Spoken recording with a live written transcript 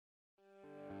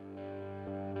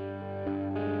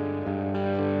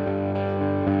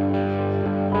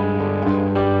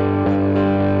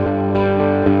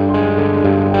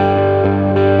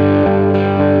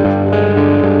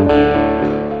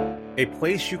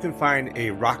place you can find a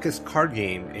raucous card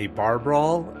game, a bar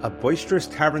brawl, a boisterous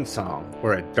tavern song,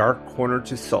 or a dark corner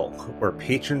to sulk, where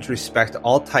patrons respect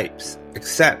all types,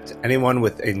 except anyone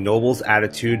with a noble's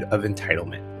attitude of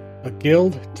entitlement. A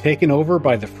guild taken over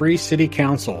by the Free City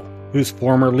Council, whose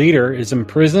former leader is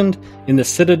imprisoned in the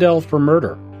Citadel for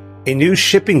murder. A new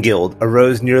shipping guild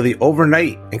arose nearly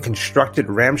overnight and constructed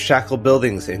ramshackle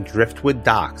buildings and driftwood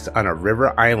docks on a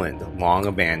river island long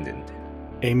abandoned.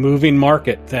 A moving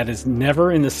market that is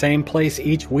never in the same place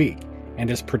each week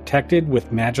and is protected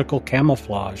with magical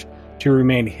camouflage to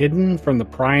remain hidden from the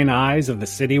prying eyes of the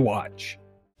City Watch.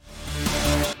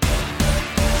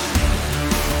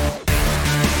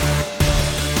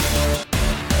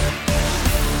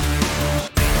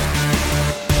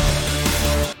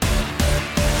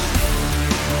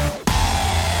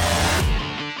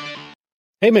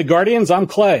 Hey Midgardians, I'm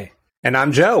Clay. And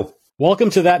I'm Joe.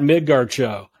 Welcome to That Midgard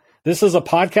Show. This is a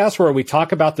podcast where we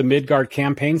talk about the Midgard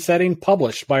campaign setting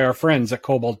published by our friends at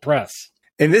Kobold Press.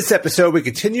 In this episode, we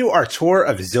continue our tour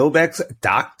of Zobeck's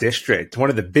Dock District,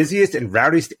 one of the busiest and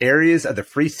rowdiest areas of the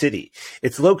Free City.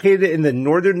 It's located in the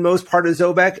northernmost part of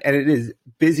Zobeck, and it is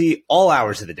busy all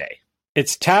hours of the day.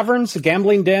 Its taverns,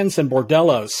 gambling dens, and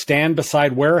bordellos stand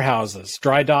beside warehouses,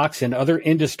 dry docks, and other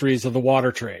industries of the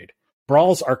water trade.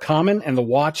 Brawls are common, and the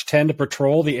Watch tend to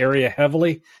patrol the area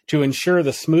heavily to ensure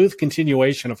the smooth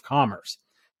continuation of commerce.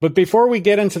 But before we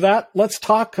get into that, let's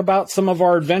talk about some of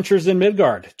our adventures in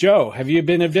Midgard. Joe, have you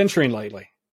been adventuring lately?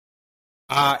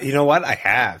 You know what? I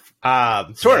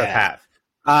have. Sort of have.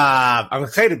 I'm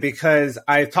excited because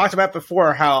I've talked about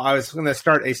before how I was going to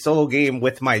start a solo game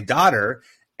with my daughter,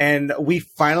 and we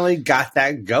finally got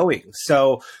that going.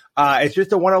 So it's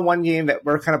just a one-on-one game that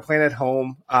we're kind of playing at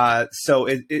home. So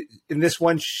in this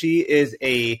one, she is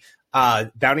a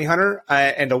bounty hunter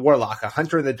and a warlock, a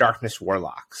hunter in the darkness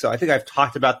warlock. So I think I've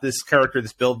talked about this character,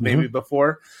 this build maybe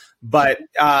before, but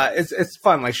it's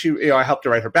fun. Like I helped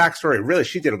her write her backstory. Really,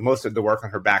 she did most of the work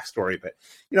on her backstory, but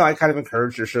I kind of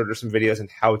encouraged her, showed her some videos on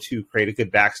how to create a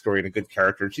good backstory and a good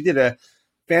character. And she did a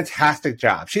fantastic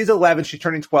job. She's 11. She's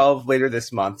turning 12 later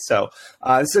this month. So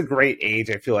this is a great age,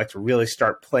 I feel like, to really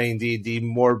start playing D&D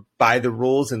more by the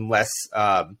rules and less,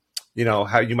 how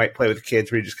you might play with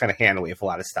kids where you just kind of hand wave a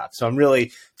lot of stuff. So I'm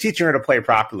really teaching her to play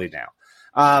properly now.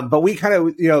 But we kind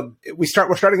of, we're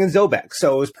starting in Zobeck.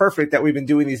 So it was perfect that we've been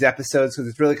doing these episodes because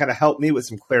it's really kind of helped me with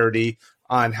some clarity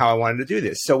on how I wanted to do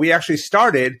this. So we actually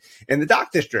started in the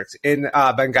Dock District in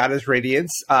Bangada's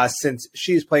Radiance, since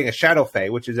she's playing a Shadow Fae,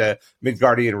 which is a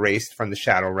Midgardian race from the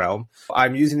Shadow Realm.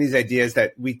 I'm using these ideas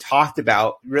that we talked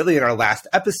about really in our last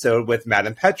episode with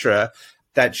Madame Petra,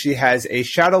 that she has a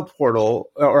shadow portal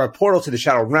or a portal to the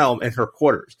Shadow Realm in her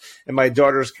quarters. And my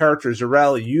daughter's character,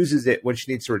 Zarel, uses it when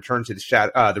she needs to return to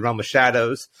the Realm of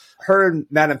Shadows. Her and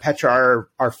Madame Petra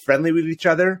are friendly with each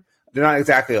other. They're not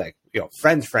exactly like,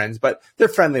 friends, but they're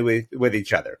friendly with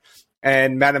each other.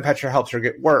 And Madame Petra helps her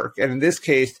get work. And in this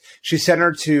case, she sent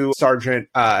her to Sergeant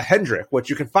Hendrick, which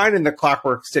you can find in the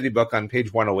Clockwork City book on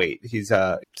page 108. He's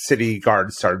a city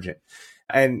guard sergeant.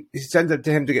 And he sends it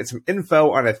to him to get some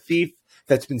info on a thief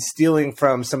that's been stealing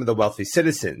from some of the wealthy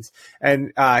citizens.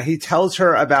 And he tells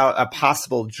her about a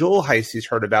possible jewel heist he's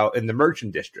heard about in the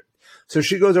merchant district. So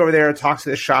she goes over there and talks to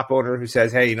the shop owner who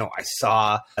says, hey, I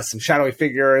saw some shadowy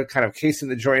figure kind of casing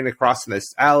the joint across in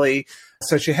this alley.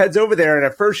 So she heads over there, and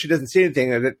at first she doesn't see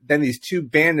anything. And then these two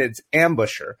bandits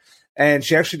ambush her, and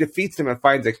she actually defeats them and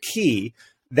finds a key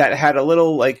that had a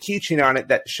little keychain on it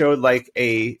that showed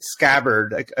a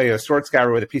scabbard, a sword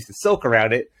scabbard with a piece of silk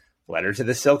around it, led her to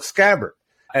the silk scabbard.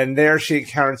 And there she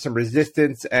encounters some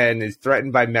resistance and is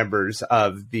threatened by members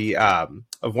of the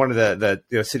of one of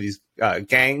the city's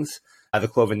gangs, the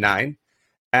Cloven Nine,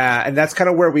 and that's kind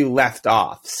of where we left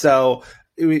off. So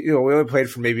we only played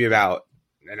for maybe about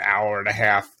an hour and a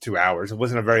half, 2 hours. It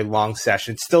wasn't a very long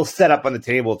session. Still set up on the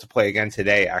table to play again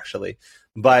today, actually,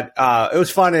 but it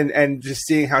was fun and just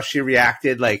seeing how she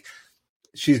reacted.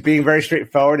 She's being very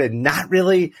straightforward and not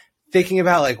really thinking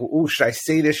about should I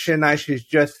say this, shouldn't I? She's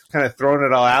just kind of throwing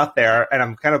it all out there, and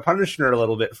I'm kind of punishing her a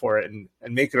little bit for it and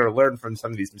making her learn from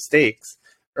some of these mistakes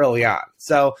early on.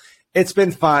 So it's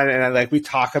been fun, and we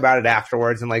talk about it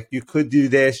afterwards, and you could do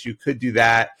this, you could do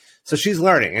that. So she's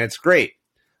learning, and it's great.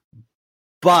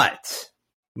 But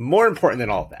more important than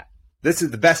all of that, this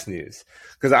is the best news,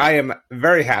 because I am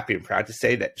very happy and proud to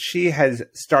say that she has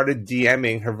started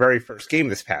DMing her very first game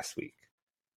this past week.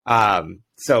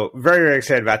 So very, very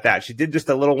excited about that. She did just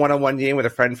a little one-on-one game with a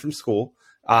friend from school.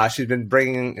 She's been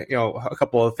bringing, a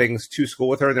couple of things to school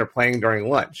with her, and they're playing during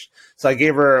lunch. So I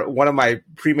gave her one of my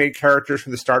pre-made characters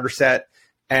from the starter set,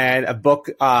 and a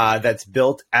book that's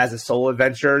built as a solo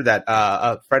adventure that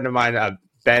a friend of mine,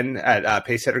 Ben at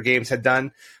Pacesetter Games, had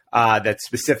done. That's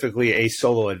specifically a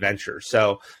solo adventure.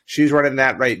 So she's running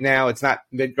that right now. It's not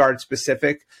Midgard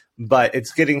specific, but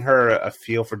it's getting her a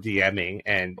feel for DMing,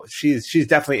 and she's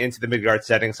definitely into the Midgard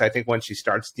setting. So I think when she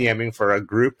starts DMing for a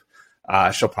group,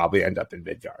 she'll probably end up in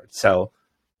Midgard. So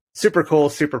super cool,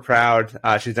 super proud.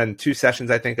 She's done 2 sessions,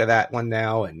 I think, of that one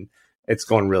now, and it's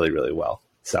going really, really well.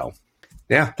 So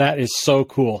yeah, that is so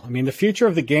cool. I mean, the future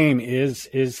of the game is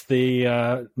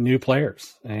the new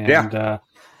players, and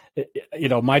you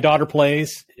know, my daughter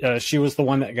plays. She was the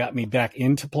one that got me back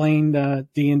into playing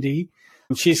D&D.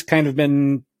 She's kind of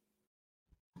been,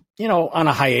 you know, on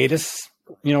a hiatus,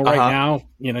 you know, right now.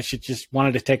 You know, she just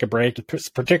wanted to take a break,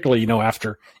 particularly, you know,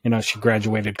 after, you know, she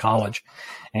graduated college.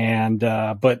 And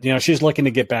but, you know, she's looking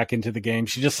to get back into the game.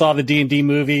 She just saw the D&D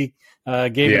movie,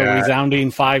 gave it a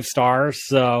resounding 5 stars.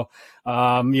 So,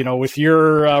 you know, with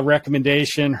your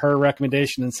recommendation, her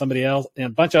recommendation, and somebody else, and a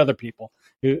bunch of other people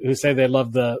who say they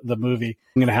love the movie,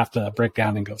 I'm going to have to break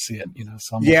down and go see it, you know.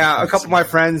 So a couple of my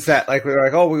friends that we were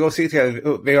like, oh, we'll go see it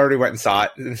together. They already went and saw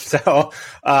it. And so,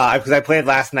 because I played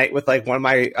last night with like one of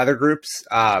my other groups,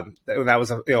 that was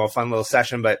a fun little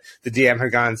session, but the DM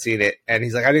had gone and seen it, and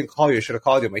he's like, I didn't call you. I should have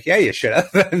called you. I'm like, yeah, you should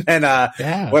have. And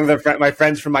then, one of my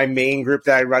friends from my main group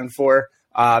that I run for,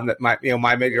 that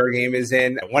my Midgard game is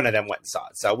in, one of them went and saw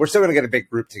it. So we're still going to get a big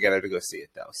group together to go see it,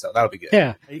 though. So that'll be good.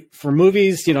 Yeah. For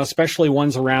movies, you know, especially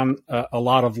ones around a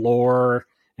lot of lore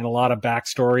and a lot of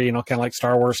backstory, you know, kind of like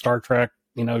Star Wars, Star Trek,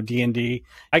 you know, D&D,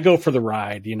 I go for the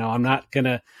ride. You know, I'm not going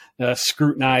to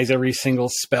scrutinize every single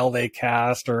spell they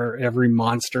cast or every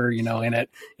monster, you know, in it.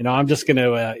 You know, I'm just going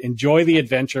to enjoy the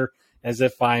adventure as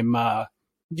if I'm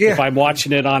if I'm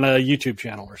watching it on a YouTube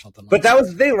channel or something. But that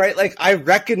was the thing, right? Like, I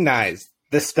recognized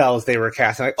the spells they were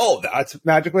casting. Like, oh, that's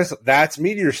Magic Missile. That's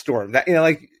Meteor Storm. That, you know,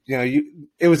 like, you know,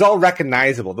 it was all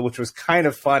recognizable, which was kind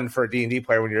of fun for a D&D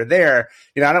player when you're there.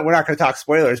 You know, we're not going to talk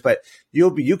spoilers, but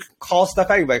you can call stuff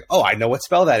out. You'll be like, oh, I know what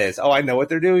spell that is. Oh, I know what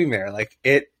they're doing there. Like,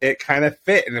 it kind of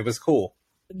fit, and it was cool.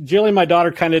 Julie, my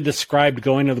daughter, kind of described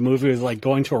going to the movie as like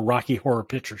going to a Rocky Horror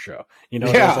Picture Show. You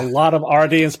know, there's a lot of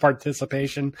audience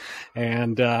participation,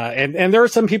 and there were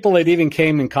some people that even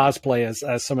came in cosplay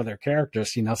as some of their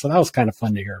characters. You know, so that was kind of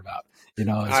fun to hear about. You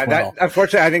know, as well.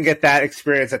 Unfortunately, I didn't get that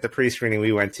experience at the pre-screening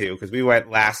we went to, because we went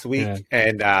last week,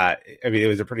 and I mean, it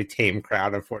was a pretty tame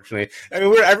crowd. Unfortunately, I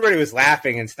mean, everybody was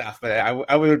laughing and stuff, but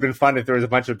I would have been fun if there was a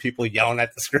bunch of people yelling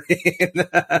at the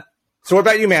screen. So what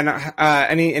about you, man?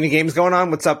 Any games going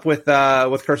on? What's up with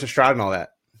Curse of Strahd and all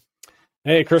that?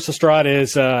 Hey, Curse of Strahd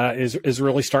is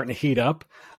really starting to heat up.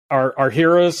 Our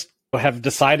heroes have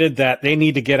decided that they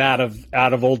need to get out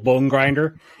of Old Bone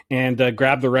Grinder and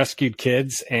grab the rescued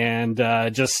kids and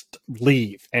just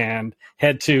leave and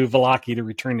head to Vallaki to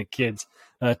return the kids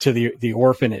to the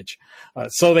orphanage.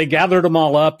 So they gathered them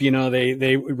all up. You know,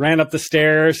 they ran up the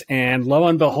stairs, and lo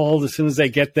and behold, as soon as they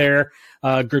get there,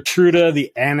 Gertruda,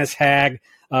 the Annis hag,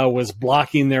 was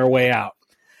blocking their way out.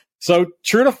 So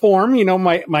true to form, you know,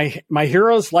 my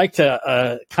heroes like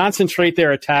to concentrate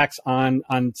their attacks on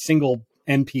single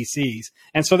NPCs,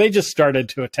 and so they just started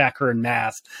to attack her en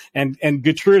masse. And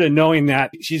Gertruda, knowing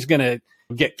that she's going to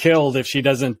get killed if she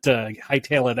doesn't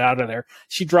hightail it out of there,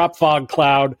 she dropped Fog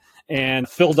Cloud and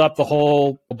filled up the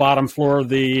whole bottom floor of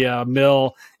the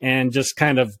mill and just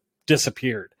kind of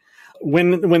disappeared.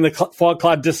 When the fog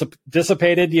cloud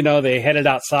dissipated, you know, they headed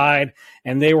outside,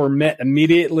 and they were met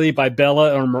immediately by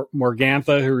Bella and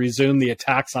Morgantha, who resumed the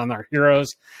attacks on our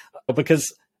heroes,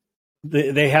 because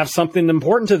they have something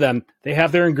important to them. They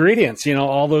have their ingredients, you know,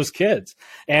 all those kids.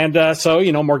 And so,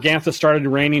 you know, Morgantha started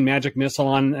raining magic missile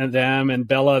on them, and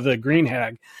Bella, the Green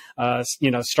Hag, you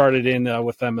know, started in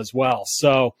with them as well.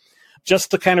 So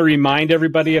just to kind of remind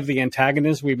everybody of the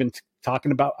antagonists we've been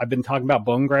talking about, I've been talking about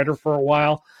Bone Grinder for a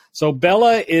while. So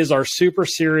Bella is our super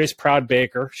serious, proud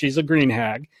baker. She's a Green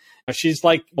Hag. She's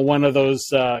like one of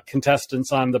those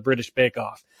contestants on the British Bake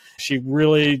Off. She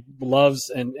really loves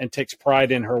and takes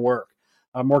pride in her work.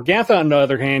 Morgantha, on the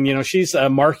other hand, you know, she's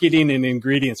marketing and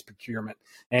ingredients procurement,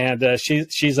 and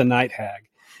she's a night hag.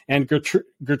 And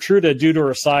Gertruda, due to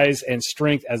her size and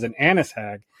strength as an Annis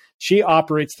hag, she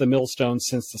operates the millstone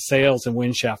since the sails and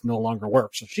wind shaft no longer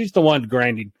work. So she's the one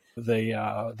grinding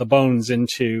the bones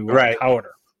into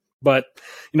powder. But,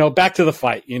 you know, back to the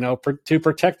fight, you know, to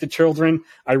protect the children,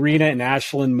 Irina and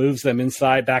Ashlyn moves them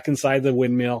back inside the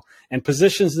windmill, and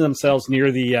positions themselves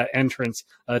near the entrance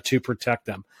to protect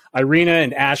them. Irina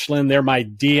and Ashlyn, they're my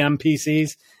DM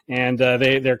PCs, and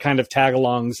they're kind of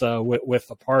tag-alongs with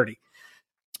the party.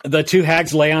 The two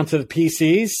hags lay onto the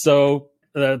PCs, so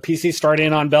the PCs start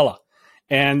in on Bella.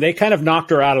 and they kind of knocked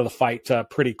her out of the fight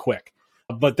pretty quick.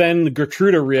 But then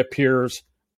Gertruda reappears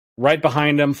right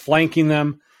behind them, flanking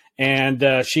them,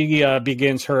 and she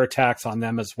begins her attacks on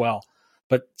them as well.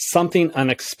 But something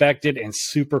unexpected and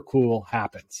super cool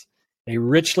happens. A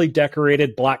richly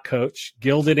decorated black coach,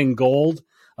 gilded in gold,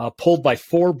 pulled by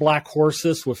 4 black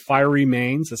horses with fiery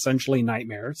manes, essentially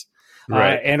nightmares.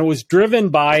 Right. And it was driven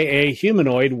by a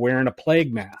humanoid wearing a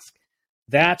plague mask.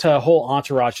 That whole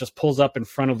entourage just pulls up in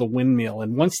front of the windmill.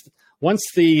 And once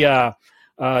the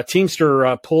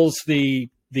teamster pulls the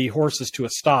horses to a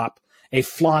stop, a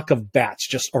flock of bats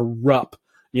just erupt,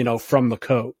 from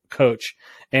the coach,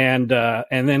 and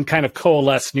then kind of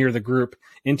coalesce near the group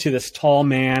into this tall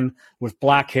man with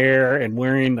black hair and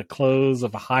wearing the clothes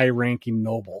of a high-ranking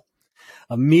noble.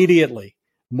 Immediately,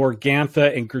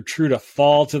 Morgantha and Gertruda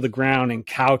fall to the ground and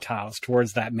kowtows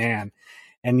towards that man.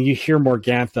 And you hear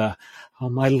Morgantha, "Oh,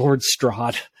 my Lord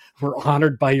Strahd, we're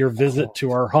honored by your visit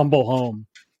to our humble home."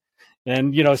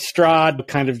 And, Strahd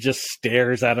kind of just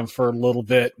stares at him for a little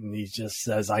bit, and he just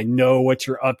says, "I know what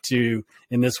you're up to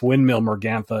in this windmill,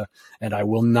 Morgantha, and I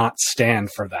will not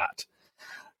stand for that."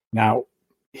 Now,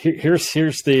 here's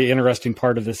the interesting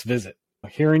part of this visit.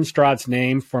 Hearing Strahd's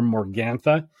name from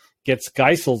Morgantha gets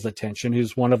Geisel's attention,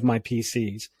 who's one of my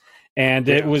PCs. And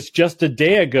It was just a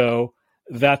day ago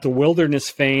that the wilderness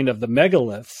fane of the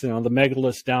megaliths, the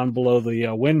megaliths down below the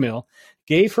windmill,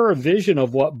 gave her a vision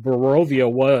of what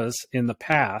Barovia was in the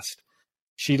past.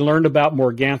 She learned about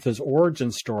Morgantha's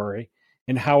origin story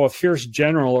and how a fierce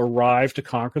general arrived to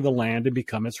conquer the land and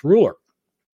become its ruler.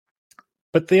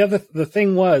 But the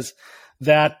thing was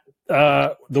that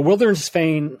the wilderness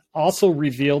fane also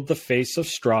revealed the face of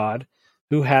Strahd,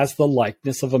 who has the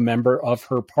likeness of a member of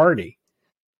her party.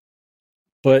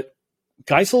 But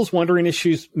Geisel's wondering if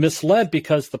she's misled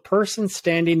because the person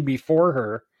standing before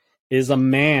her is a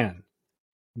man,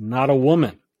 not a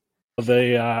woman.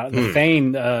 The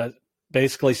Thane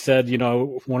basically said,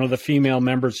 one of the female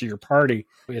members of your party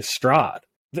is Strahd.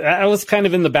 That was kind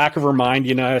of in the back of her mind,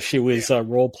 as she was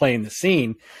role-playing the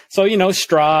scene. So,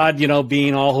 Strahd,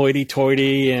 being all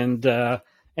hoity-toity and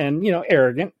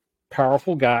arrogant,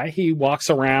 powerful guy, he walks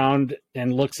around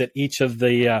and looks at each of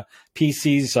the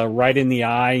PCs right in the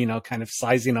eye, kind of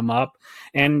sizing them up.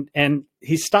 And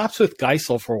he stops with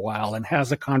Geisel for a while and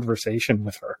has a conversation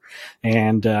with her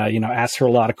and, asks her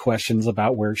a lot of questions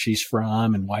about where she's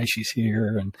from and why she's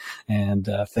here and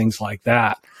things like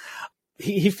that.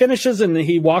 He finishes and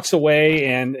he walks away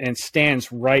and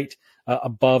stands right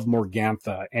above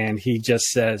Morgantha. And he just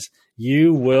says,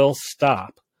 "You will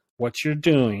stop what you're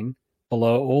doing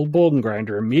below Old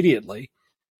Bogengrinder immediately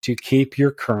to keep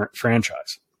your current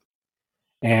franchise."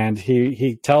 And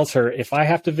he tells her, "If I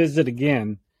have to visit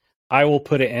again, I will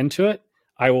put an end to it.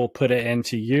 I will put an end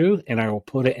to you, and I will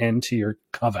put an end to your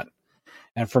coven."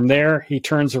 And from there, he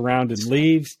turns around and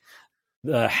leaves.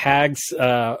 The hags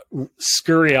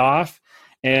scurry off,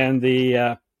 and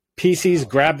the PCs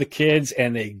grab the kids,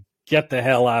 and they get the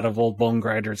hell out of Old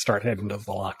Bogengrinder and start heading to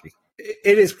Vallaki.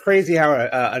 It is crazy how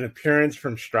an appearance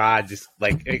from Strahd just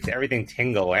makes everything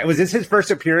tingle. Was this his first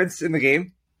appearance in the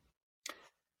game?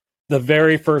 The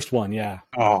very first one, yeah.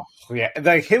 Oh, yeah.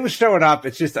 Like him showing up,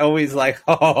 it's just always like,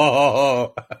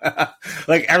 oh.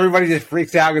 Like everybody just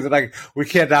freaks out because they're like, "We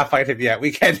cannot fight him yet.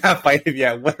 We cannot fight him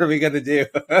yet. What are we going to do?"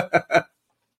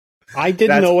 I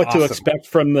didn't know what to expect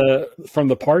from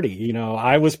the party.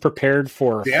 I was prepared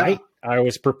for a fight. I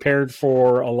was prepared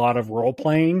for a lot of role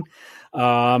playing.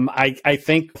 I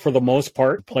think for the most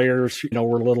part, players,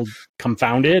 were a little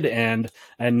confounded and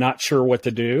not sure what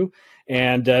to do.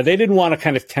 And they didn't want to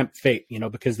kind of tempt fate,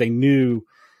 because they knew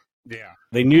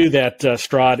that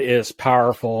Strahd is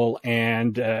powerful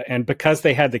and because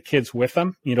they had the kids with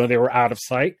them, they were out of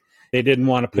sight. They didn't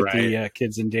want to put the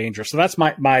kids in danger. So that's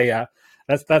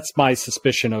that's my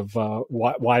suspicion of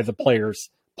why the players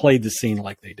played the scene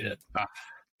like they did.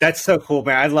 That's so cool,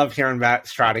 man. I love hearing about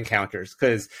Strahd encounters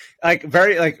because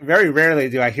very rarely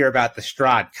do I hear about the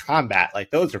Strahd combat.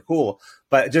 Like those are cool,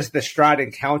 but just the Strahd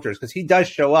encounters, because he does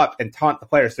show up and taunt the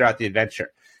players throughout the adventure.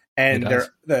 And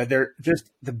they're just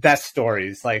the best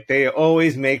stories. Like they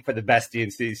always make for the best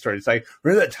D&C stories. Like,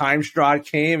 remember that time Strahd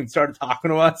came and started talking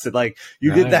to us and like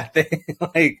you did that thing?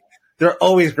 Like they're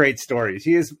always great stories.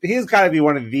 He has got to be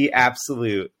one of the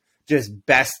absolute just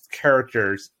best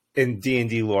characters in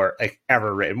D&D lore like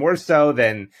ever written, more so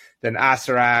than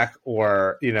Asarak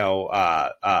or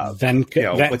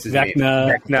what's his name,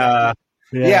 Vecna.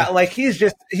 Yeah, like he's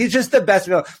just the best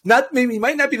villain. He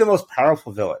might not be the most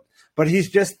powerful villain, but he's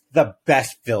just the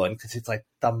best villain because it's like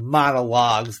the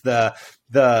monologues, the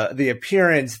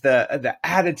appearance, the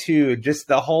attitude, just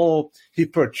the whole he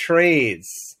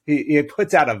portrays. He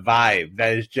puts out a vibe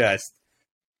that is just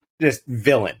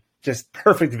villain, just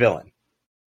perfect villain.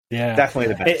 Yeah,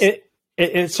 definitely the best.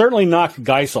 It certainly knocked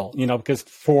Geisel, because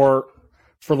for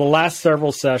the last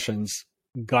several sessions,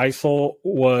 Geisel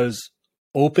was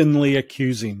openly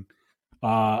accusing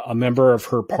a member of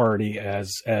her party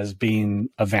as being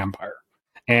a vampire.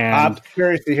 And I'm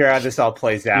curious to hear how this all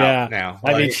plays out now.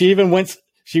 I mean, she even went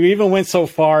so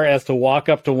far as to walk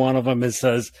up to one of them and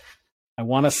says, "I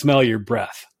want to smell your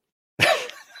breath."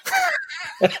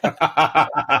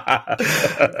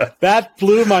 That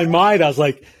blew my mind. I was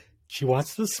like, she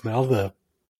wants to smell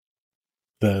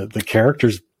the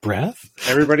character's breath?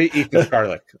 Everybody eat this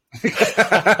garlic.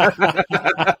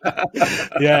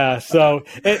 Yeah, so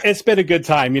it's been a good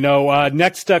time.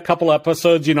 Next couple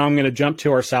episodes, I'm going to jump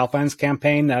to our Southlands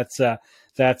campaign. That's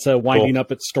winding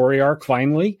up its story arc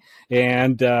finally,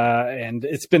 and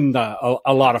it's been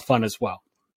a lot of fun as well.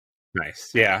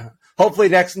 Nice, yeah. Hopefully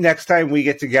next time we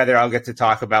get together, I'll get to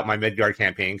talk about my Midgard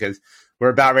campaign because we're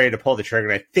about ready to pull the trigger.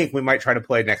 And I think we might try to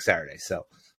play next Saturday. So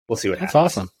we'll see what happens.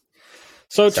 That's awesome.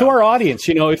 So to our audience,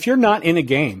 if you're not in a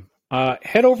game,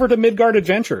 head over to Midgard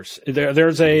Adventures.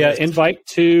 There's a invite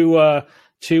to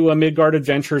Midgard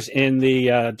Adventures in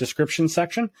the description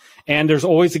section, and there's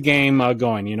always a game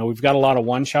going. We've got a lot of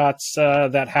one shots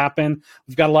that happen.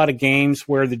 We've got a lot of games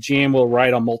where the GM will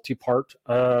write a multi-part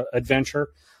adventure.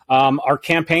 Our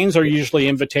campaigns are usually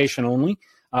invitation only,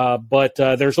 but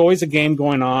there's always a game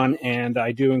going on, and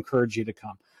I do encourage you to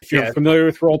come. If you're familiar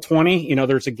with Roll20,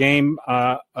 there's a game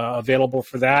available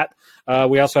for that.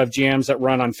 We also have GMs that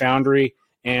run on Foundry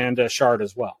and Shard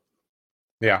as well.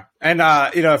 Yeah. And,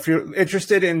 if you're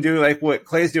interested in doing like what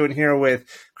Clay's doing here with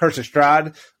Curse of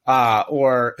Strahd,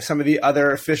 or some of the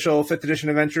other official 5th edition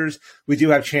adventures, we do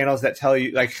have channels that tell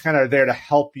you, like, kind of there to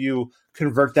help you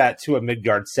convert that to a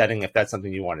Midgard setting if that's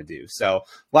something you want to do. So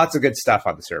lots of good stuff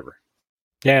on the server.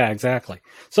 Yeah, exactly.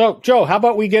 So, Joe, how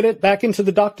about we get it back into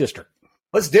the Dock District?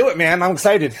 Let's do it, man. I'm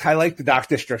excited. I like the Dock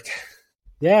District.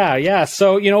 Yeah.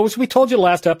 So, as we told you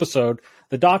last episode,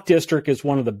 the Dock District is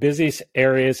one of the busiest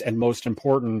areas and most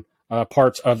important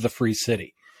parts of the Free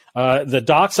City. The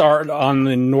docks are on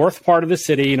the north part of the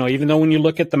city. Even though when you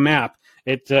look at the map,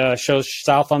 it shows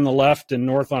south on the left and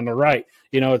north on the right.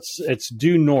 It's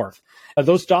due north.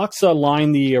 Those docks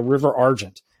line the River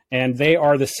Argent, and they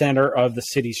are the center of the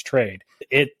city's trade.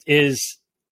 It is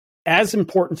as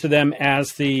important to them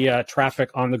as the traffic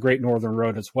on the Great Northern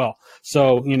Road as well.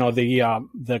 So,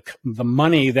 the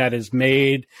money that is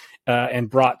made and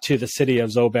brought to the city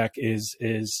of Zobeck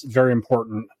is very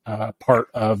important part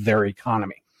of their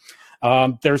economy.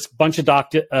 There's a bunch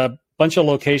of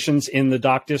locations in the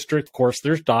Dock District. Of course,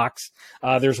 there's docks.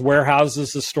 There's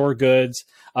warehouses to store goods.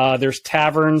 There's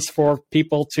taverns for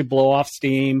people to blow off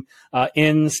steam,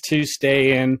 inns to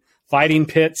stay in, fighting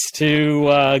pits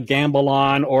to gamble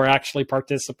on or actually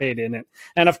participate in it.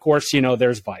 And of course,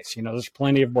 there's Vice. There's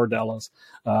plenty of bordellos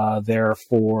there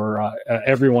for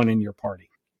everyone in your party.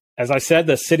 As I said,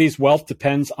 the city's wealth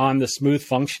depends on the smooth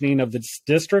functioning of the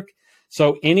district.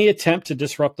 So any attempt to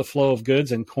disrupt the flow of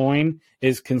goods and coin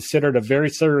is considered a very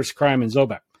serious crime in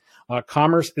Zobeck.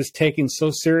 Commerce is taken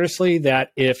so seriously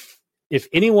that if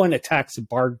anyone attacks a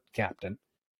bard captain,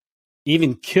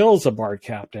 even kills a bard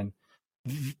captain,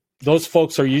 those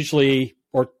folks are usually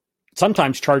or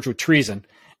sometimes charged with treason.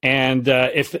 And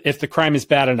if the crime is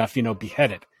bad enough,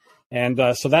 beheaded. And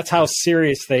so that's how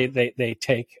serious they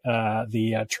take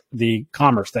the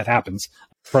commerce that happens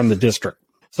from the district.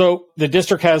 So the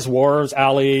district has wharves,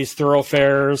 alleys,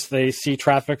 thoroughfares. They see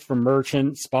traffic from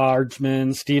merchants,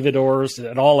 bargemen, stevedores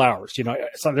at all hours.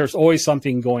 So there's always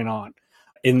something going on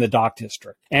in the Dock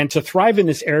District. And to thrive in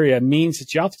this area means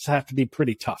that you also have to be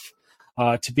pretty tough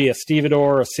to be a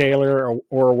stevedore, a sailor,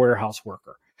 or a warehouse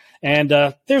worker. And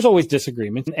there's always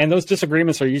disagreements, and those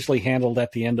disagreements are usually handled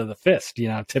at the end of the fist,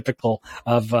 typical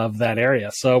of that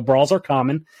area. So brawls are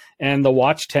common, and the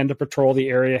Watch tend to patrol the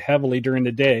area heavily during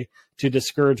the day to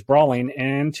discourage brawling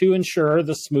and to ensure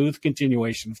the smooth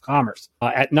continuation of commerce.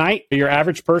 At night, your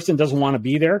average person doesn't want to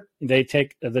be there.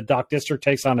 The Dock District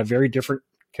takes on a very different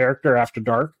character after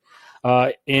dark,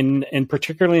 in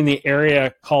particularly in the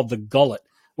area called the Gullet,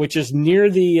 which is near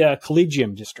the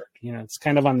Collegium District. It's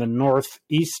kind of on the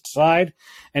northeast side.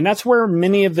 And that's where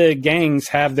many of the gangs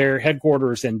have their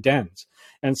headquarters and dens.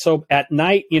 And so at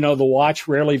night, the Watch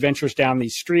rarely ventures down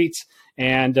these streets,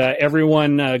 and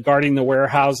everyone guarding the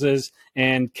warehouses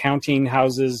and counting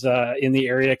houses in the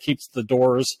area keeps the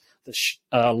doors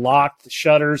locked, the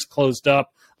shutters closed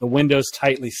up, the windows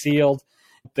tightly sealed.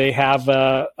 They have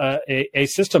a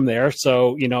system there.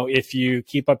 So, if you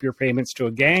keep up your payments to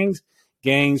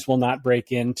gangs will not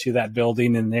break into that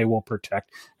building, and they will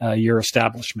protect your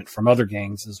establishment from other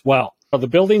gangs as well. So the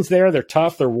buildings there, they're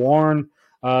tough, they're worn,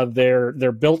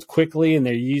 they're built quickly, and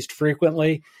they're used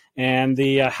frequently. And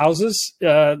the houses,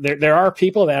 there are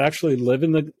people that actually live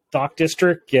in the dock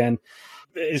district, and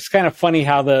it's kind of funny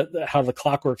how the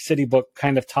Clockwork City book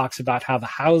kind of talks about how the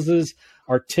houses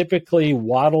are typically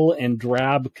wattle and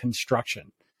drab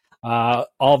construction.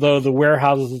 Although the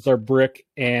warehouses are brick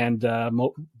and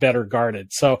better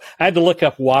guarded. So I had to look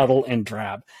up wattle and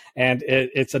drab, and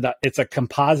it's a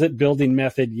composite building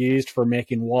method used for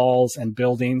making walls and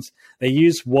buildings. They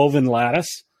use woven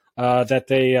lattice that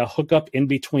they hook up in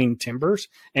between timbers,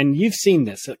 and you've seen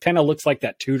this. It kind of looks like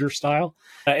that Tudor style,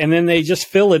 and then they just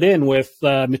fill it in with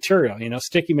material,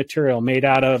 sticky material made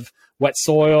out of wet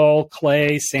soil,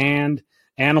 clay, sand,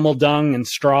 animal dung, and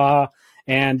straw.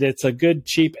 And it's a good,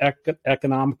 cheap,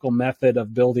 economical method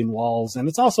of building walls. And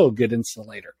it's also a good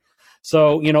insulator.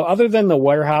 So, other than the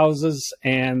warehouses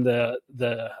and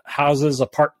the houses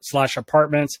 /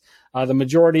 apartments, the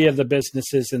majority of the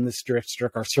businesses in this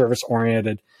district are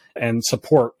service-oriented and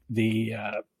support the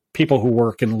people who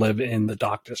work and live in the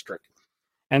dock district.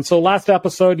 And so last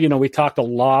episode, we talked a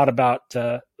lot about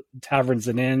taverns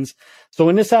and inns. So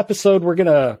in this episode, we're going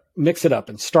to mix it up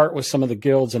and start with some of the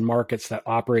guilds and markets that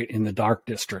operate in the Dark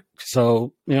District.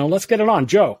 So, let's get it on.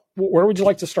 Joe, where would you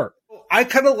like to start? I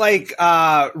kind of like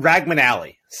Ragman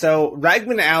Alley. So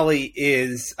Ragman Alley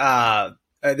is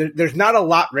there's not a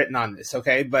lot written on this,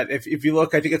 okay? But if you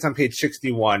look, I think it's on page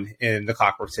 61 in the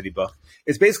Clockwork City book.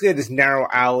 It's basically this narrow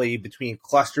alley between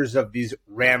clusters of these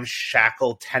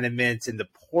ramshackle tenements in the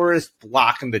poorest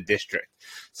block in the district.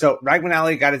 So Ragman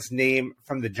Alley got its name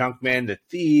from the junkmen, the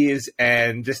thieves,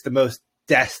 and just the most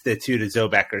destitute of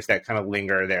Zobeckers that kind of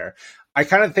linger there. I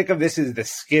kind of think of this as the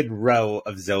Skid Row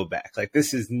of Zobeck. Like,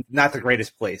 this is not the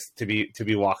greatest place to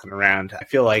be walking around. I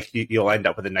feel like you'll end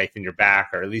up with a knife in your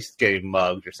back, or at least getting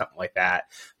mugged or something like that.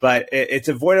 But it's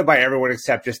avoided by everyone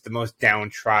except just the most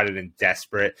downtrodden and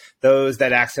desperate. Those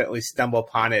that accidentally stumble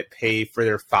upon it pay for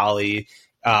their folly,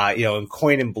 in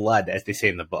coin and blood, as they say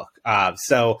in the book.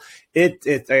 So it's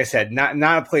like I said, not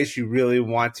a place you really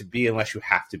want to be unless you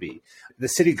have to be. The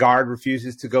city guard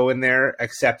refuses to go in there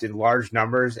except in large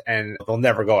numbers, and they'll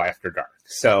never go after dark.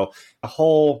 So the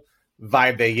whole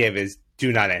vibe they give is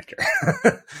do not enter.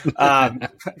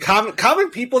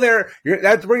 Common people there, we're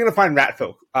going to find rat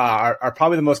folk are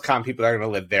probably the most common people that are going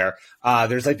to live there.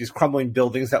 There's like these crumbling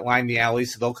buildings that line the alley,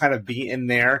 so they'll kind of be in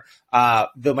there.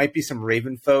 There might be some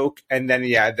raven folk, and then,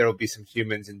 there will be some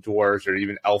humans and dwarves or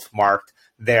even elf marked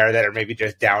there that are maybe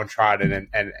just downtrodden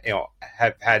and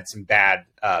have had some bad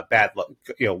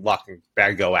luck and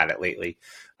bad go at it lately.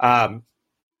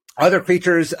 Other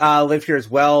creatures live here as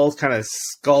well, kind of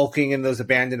skulking in those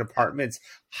abandoned apartments,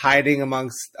 hiding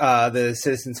amongst the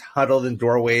citizens huddled in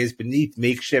doorways beneath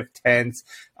makeshift tents,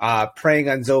 preying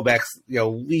on Zobeck's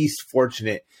least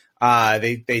fortunate.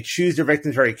 They choose their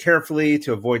victims very carefully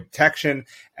to avoid detection,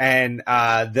 and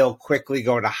they'll quickly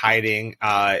go into hiding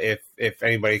if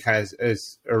anybody kind of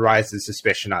arises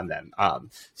suspicion on them.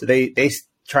 So they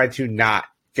try to not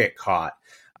get caught.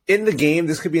 In the game,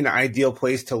 this could be an ideal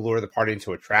place to lure the party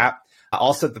into a trap.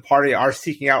 Also, if the party are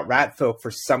seeking out rat folk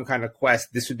for some kind of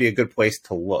quest, this would be a good place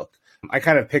to look. I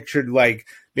kind of pictured like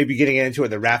maybe getting into it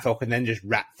with the rat folk and then just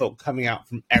rat folk coming out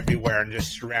from everywhere and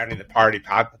just surrounding the party,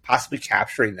 possibly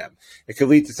capturing them. It could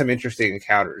lead to some interesting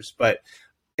encounters. But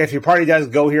if your party does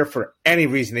go here for any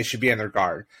reason, they should be on their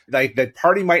guard. Like, the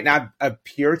party might not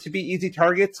appear to be easy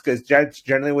targets, because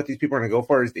generally what these people are going to go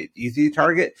for is the easy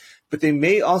target, but they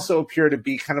may also appear to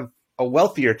be kind of a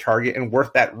wealthier target and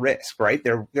worth that risk, right?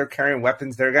 They're carrying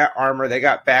weapons, they got armor, they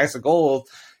got bags of gold.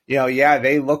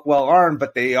 They look well armed,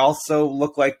 but they also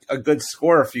look like a good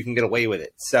score if you can get away with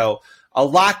it. So a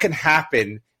lot can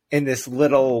happen in this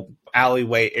little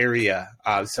alleyway area.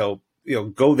 So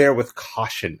go there with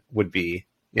caution would be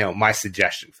my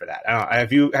suggestion for that.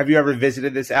 Have you ever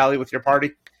visited this alley with your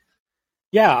party?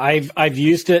 Yeah, I've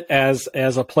used it as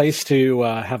a place to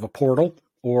have a portal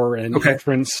or an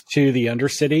entrance to the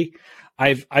Undercity.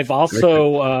 I've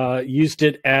also used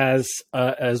it as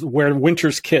where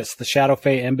Winter's Kiss, the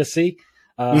Shadowfey embassy,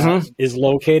 is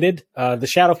located. The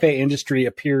Shadowfey industry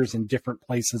appears in different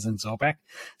places in Zobeck.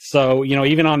 So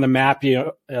even on the map,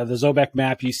 the Zobeck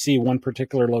map, you see one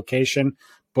particular location.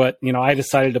 But, I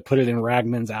decided to put it in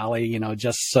Ragman's Alley,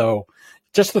 just to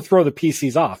throw the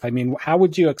PCs off. I mean, how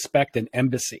would you expect an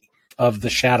embassy of the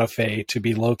Shadowfey to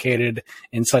be located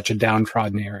in such a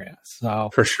downtrodden area?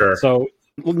 So, for sure. So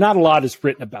not a lot is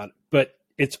written about it, but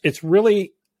it's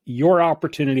really your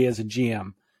opportunity as a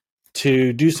GM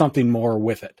to do something more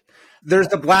with it. There's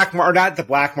the black market, not the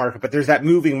black market, but there's that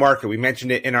moving market. We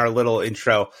mentioned it in our little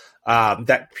intro.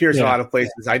 That appears in a lot of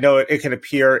places. I know it can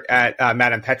appear at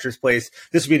Madame Petra's place.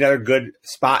 This would be another good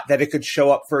spot that it could show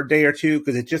up for a day or two,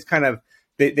 because it just kind of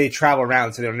they travel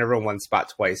around, so they're never in one spot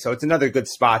twice. So it's another good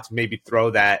spot to maybe throw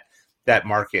that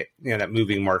market, that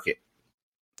moving market.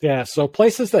 Yeah. So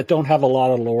places that don't have a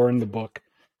lot of lore in the book,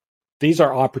 these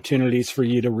are opportunities for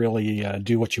you to really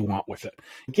do what you want with it.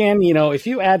 Again, if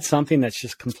you add something that's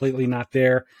just completely not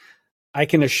there, I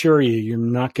can assure you, you're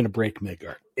not going to break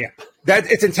Midgard. Yeah,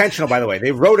 it's intentional, by the way.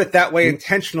 They wrote it that way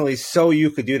intentionally so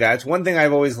you could do that. It's one thing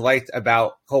I've always liked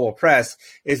about Kobold Press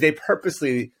is they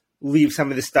purposely leave some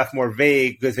of this stuff more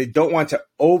vague because they don't want to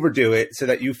overdo it so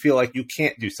that you feel like you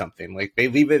can't do something. Like, they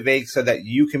leave it vague so that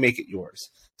you can make it yours.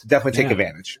 So definitely take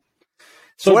advantage.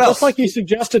 So just like you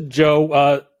suggested,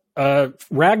 Joe,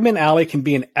 Ragman Alley can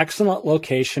be an excellent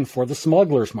location for the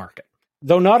smuggler's market.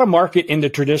 Though not a market in the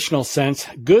traditional sense,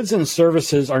 goods and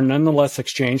services are nonetheless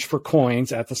exchanged for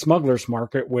coins at the smuggler's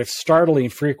market with startling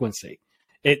frequency.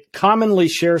 It commonly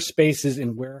shares spaces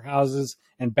in warehouses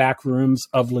and back rooms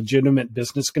of legitimate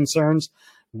business concerns,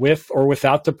 with or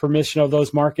without the permission of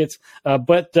those markets.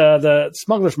 But the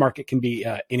smuggler's market can be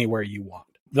anywhere you want.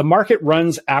 The market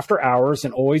runs after hours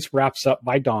and always wraps up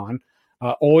by dawn,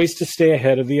 always to stay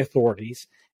ahead of the authorities.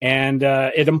 And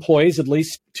it employs at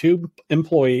least 2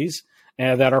 employees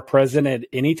that are present at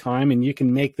any time, and you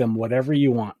can make them whatever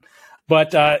you want.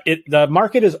 But the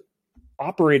market is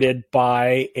operated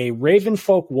by a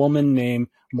Ravenfolk woman named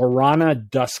Morana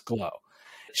Duskglow.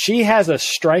 She has a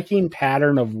striking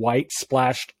pattern of white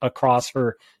splashed across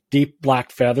her deep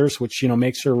black feathers, which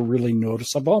makes her really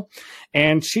noticeable.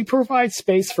 And she provides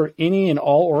space for any and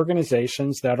all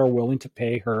organizations that are willing to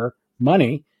pay her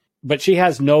money. But she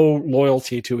has no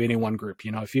loyalty to any one group.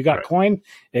 If you got coin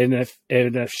and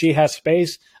if she has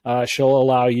space, she'll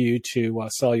allow you to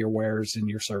sell your wares and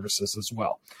your services as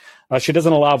well. She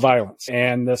doesn't allow violence.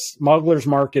 And the smuggler's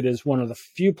market is one of the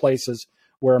few places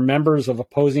where members of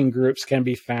opposing groups can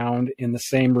be found in the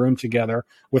same room together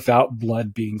without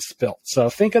blood being spilt.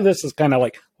 So think of this as kind of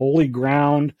like holy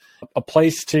ground, a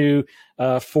place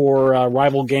for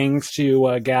rival gangs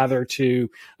to gather to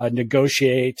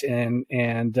negotiate and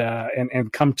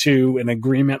come to an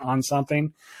agreement on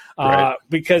something,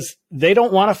 because they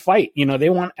don't want to fight. They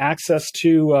want access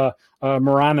to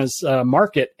Morana's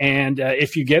market, and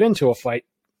if you get into a fight,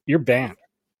 you're banned.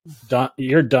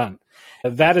 You're done.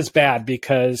 That is bad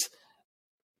because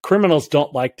criminals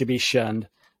don't like to be shunned.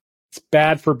 It's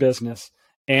bad for business,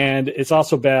 and it's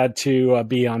also bad to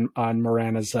be on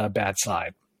Morana's bad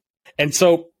side. And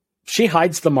so she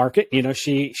hides the market.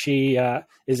 She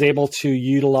is able to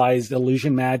utilize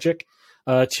illusion magic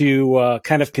to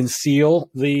kind of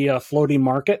conceal the floating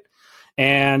market,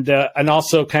 and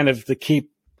also kind of to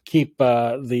keep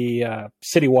the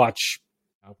City Watch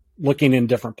looking in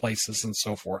different places and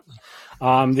so forth.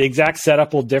 The exact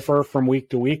setup will differ from week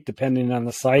to week depending on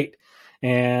the site,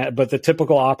 but the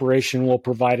typical operation will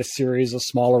provide a series of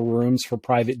smaller rooms for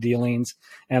private dealings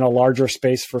and a larger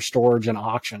space for storage and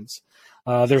auctions.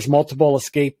 There's multiple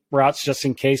escape routes just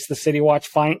in case the City Watch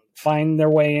find their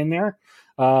way in there.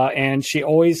 And she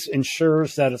always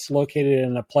ensures that it's located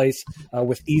in a place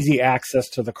with easy access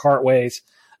to the cartways,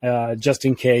 just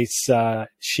in case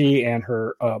she and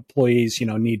her employees,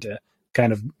 need to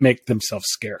kind of make themselves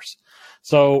scarce.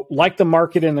 So like the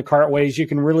market in the cartways, you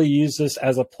can really use this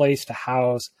as a place to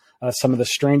house some of the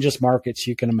strangest markets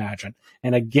you can imagine.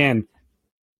 And again,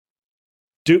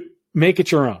 make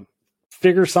it your own.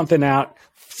 Figure something out,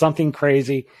 something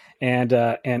crazy, and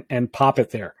pop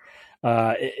it there.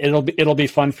 It'll be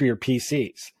fun for your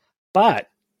PCs. But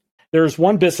there's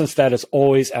one business that is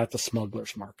always at the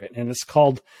smuggler's market, and it's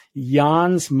called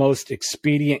Jan's Most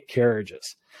Expedient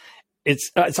Carriages.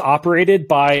 It's operated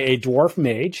by a dwarf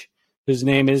mage whose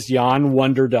name is Jan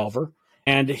Wonderdelver,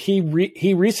 and he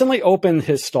recently opened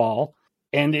his stall,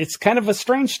 and it's kind of a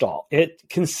strange stall. It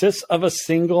consists of a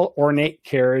single ornate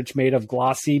carriage made of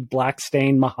glossy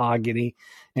black-stained mahogany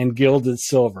and gilded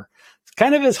silver. It's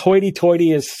kind of as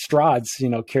hoity-toity as Strahd's,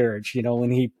 carriage,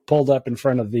 when he pulled up in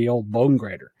front of the old bone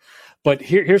grater. But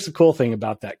here's the cool thing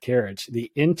about that carriage.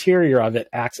 The interior of it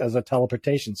acts as a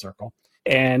teleportation circle,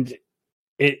 and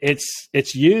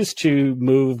it's used to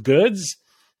move goods.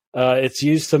 It's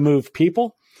used to move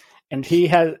people. And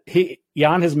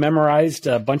Jan has memorized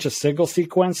a bunch of signal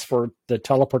sequence for the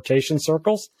teleportation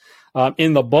circles.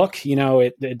 In the book,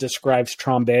 it describes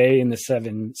Trombe in the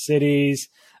 7 cities,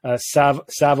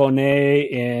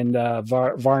 Savonnet in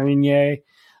Varigny,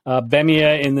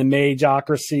 Bemia in the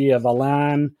Magocracy of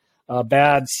Alan,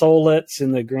 Bad Solitz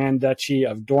in the Grand Duchy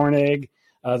of Dornig,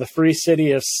 the Free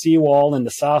City of Seawall in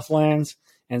the Southlands,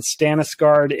 and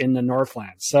Stanisgard in the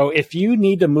Northlands. So if you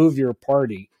need to move your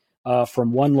party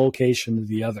from one location to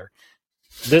the other,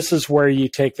 this is where you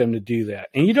take them to do that.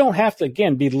 And you don't have to,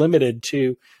 again, be limited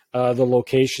to the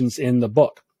locations in the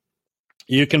book.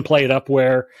 You can play it up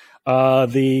where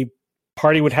the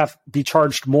party would have be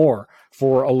charged more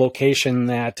for a location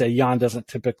that Jan doesn't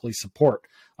typically support.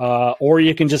 Or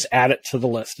you can just add it to the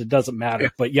list. It doesn't matter. Yeah.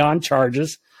 But Jan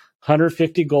charges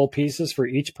 150 gold pieces for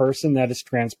each person that is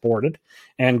transported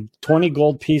and 20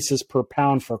 gold pieces per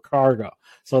pound for cargo.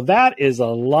 So that is a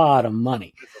lot of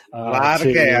money. A lot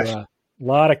of cash. A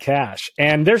lot of cash.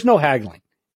 And there's no haggling.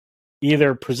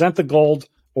 Either present the gold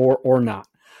or not.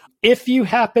 If you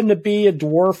happen to be a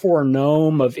dwarf or a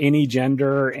gnome of any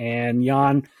gender and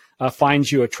Jan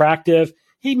finds you attractive,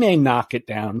 he may knock it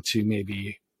down to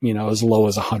maybe, as low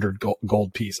as 100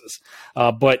 gold pieces.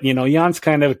 But, Jan's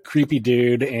kind of a creepy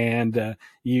dude, and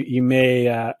you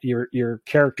may, your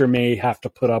character may have to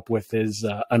put up with his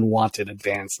unwanted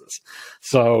advances.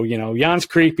 So, Jan's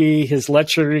creepy. His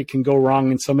lechery can go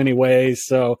wrong in so many ways.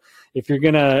 So if you're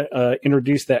going to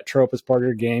introduce that trope as part of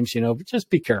your games, just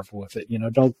be careful with it.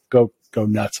 Don't go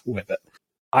nuts with it.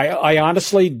 I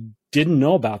honestly didn't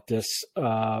know about this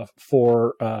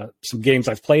for some games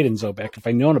I've played in Zobeck. If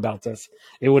I'd known about this,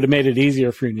 it would have made it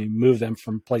easier for you to move them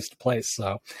from place to place.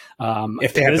 So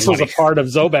if this was a part of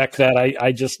Zobeck that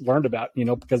I just learned about,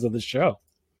 because of the show.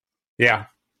 Yeah.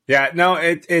 Yeah,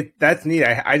 no, that's neat.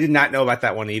 I did not know about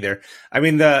that one either. I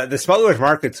mean, the Smuggler's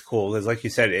Market's cool because, like you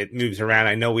said, it moves around.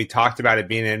 I know we talked about it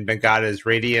being in Bengada's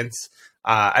Radiance.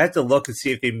 I have to look and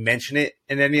see if they mention it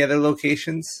in any other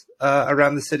locations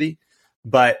around the city.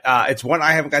 But it's one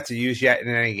I haven't got to use yet in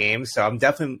any game, so I'm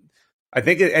definitely. I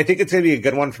think it's going to be a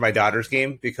good one for my daughter's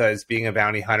game because being a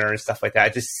bounty hunter and stuff like that,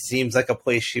 it just seems like a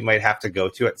place she might have to go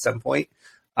to at some point.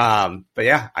 But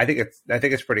yeah, I think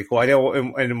it's pretty cool. I know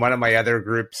in one of my other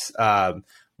groups,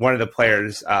 one of the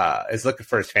players is looking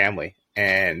for his family,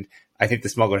 and I think the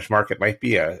Smuggler's Market might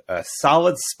be a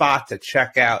solid spot to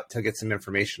check out to get some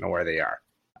information on where they are.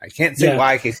 I can't say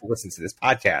why in case he listens to this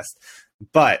podcast,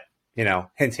 but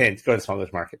hint, hint, go to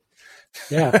Smuggler's Market.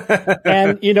 Yeah.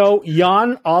 And,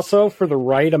 Jan also, for the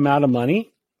right amount of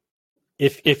money,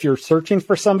 if you're searching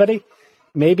for somebody,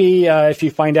 maybe if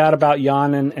you find out about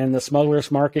Jan and the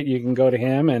Smuggler's Market, you can go to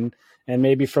him and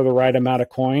maybe for the right amount of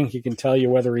coin, he can tell you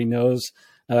whether he knows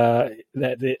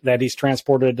that he's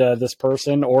transported this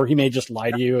person, or he may just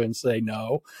lie to you and say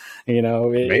no,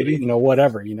 maybe,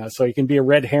 whatever, so he can be a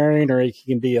red herring or he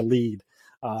can be a lead.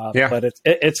 But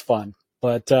it's fun.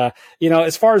 But,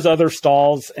 as far as other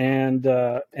stalls and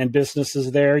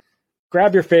businesses there,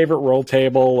 grab your favorite roll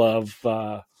table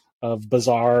of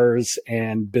bazaars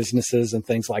and businesses and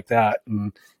things like that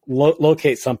and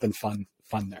locate something fun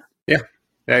there. Yeah.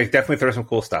 Yeah, definitely throw some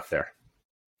cool stuff there.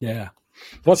 Yeah.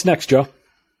 What's next, Joe?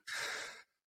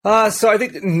 So I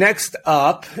think next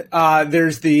up,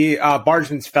 there's the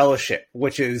Bargeman's Fellowship,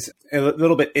 which is a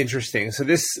little bit interesting. So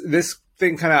this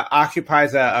thing kind of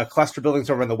occupies a cluster of buildings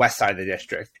over on the west side of the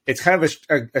district. It's kind of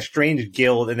a strange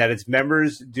guild in that its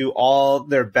members do all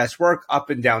their best work up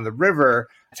and down the river,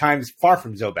 times far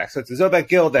from Zobeck. So it's a Zobeck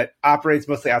guild that operates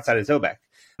mostly outside of Zobeck.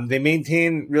 They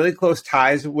maintain really close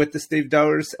ties with the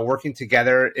stevedores, working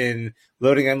together in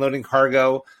loading and unloading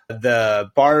cargo.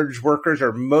 The barge workers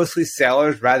are mostly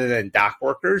sailors rather than dock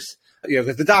workers.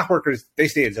 Because the dock workers, they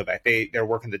stay in Zobeck. They're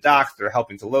working the docks, they're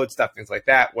helping to load stuff, things like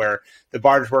that, where the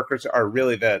barge workers are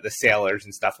really the sailors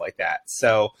and stuff like that.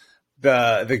 So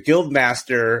the guild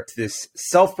master, this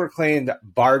self-proclaimed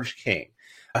barge king,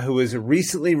 who was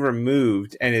recently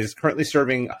removed and is currently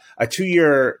serving a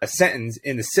 2-year sentence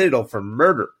in the Citadel for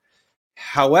murder.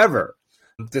 However,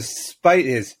 despite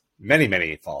his many,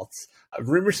 many faults,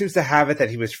 rumor seems to have it that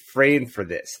he was framed for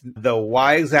this. Though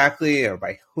why exactly or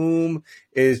by whom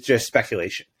is just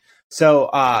speculation. So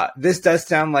this does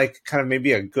sound like kind of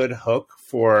maybe a good hook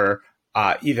for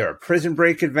either a prison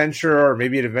break adventure or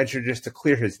maybe an adventure just to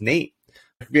clear his name.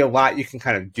 There could be a lot you can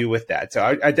kind of do with that. So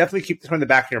I definitely keep this one in the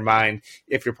back of your mind.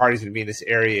 If your party's going to be in this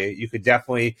area, you could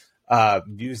definitely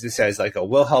use this as like a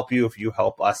we'll help you if you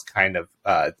help us kind of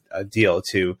a deal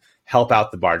to help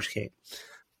out the Barge King.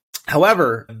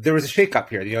 However, there was a shakeup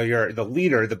here. You're the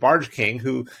leader, the Barge King,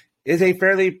 who is a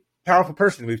fairly powerful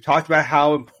person. We've talked about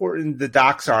how important the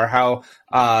docks are, how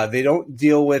they don't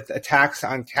deal with attacks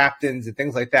on captains and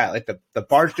things like that. Like the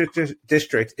Barge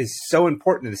District is so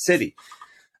important in the city.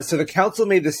 So the council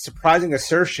made this surprising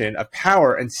assertion of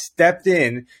power and stepped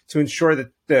in to ensure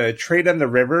that the trade on the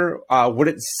river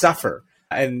wouldn't suffer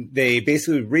and they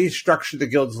basically restructured the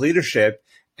guild's leadership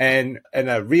and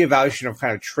a reevaluation of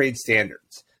kind of trade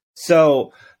standards.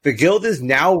 So the guild is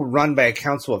now run by a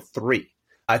council of 3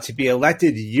 to be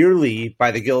elected yearly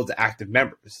by the guild's active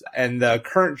members. And the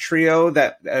current trio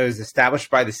that was established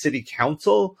by the city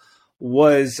council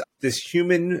was this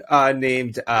human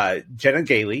named Jenna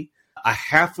Gailey, a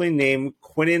halfling named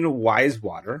Quinnen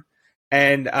Wisewater,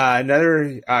 and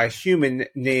another human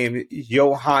named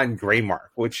Johann Greymark,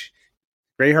 which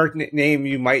Greymark name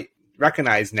you might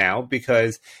recognize now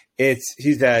because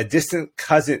he's a distant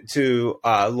cousin to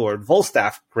Lord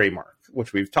Volstaff Greymark,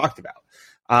 which we've talked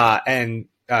about. And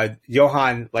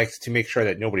Johann likes to make sure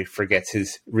that nobody forgets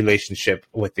his relationship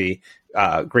with the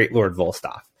great Lord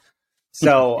Volstaff.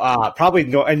 So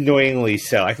probably annoyingly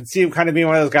so. I can see him kind of being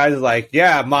one of those guys who's like,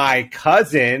 yeah, my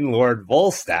cousin, Lord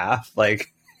Volstaff,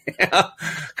 like,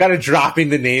 kind of dropping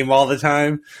the name all the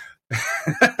time.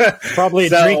 Probably a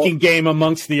drinking game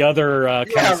amongst the other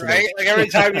councilors. Right? Like every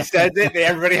time he says it,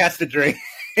 everybody has to drink.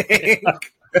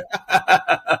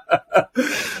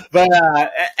 But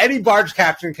any barge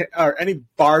captain can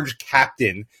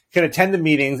attend the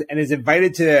meetings and is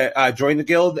invited to join the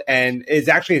guild and is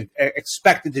actually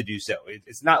expected to do so.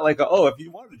 It's not like, if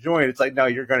you want to join, it's like, no,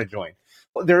 you're going to join.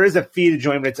 There is a fee to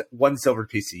join, but it's 1 silver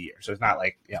piece a year, so it's not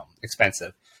like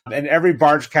expensive. And every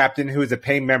barge captain who is a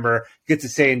paying member gets a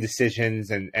say in decisions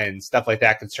and stuff like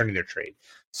that concerning their trade.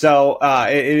 So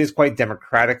it is quite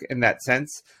democratic in that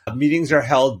sense. Meetings are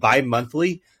held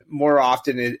bi-monthly. More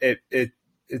often,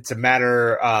 it's a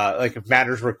matter like if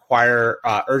matters require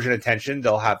urgent attention,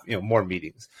 they'll have more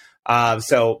meetings.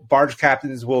 So barge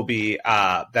captains will be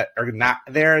that are not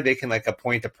there. They can like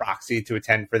appoint a proxy to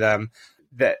attend for them.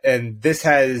 And this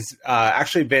has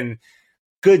actually been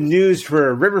good news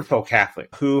for Riverfolk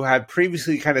Catholic, who had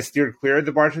previously kind of steered clear of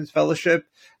the Bargemen's Fellowship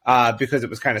because it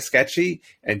was kind of sketchy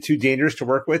and too dangerous to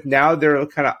work with. Now they're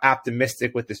kind of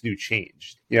optimistic with this new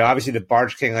change. Obviously the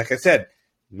Barge King, like I said,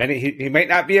 he might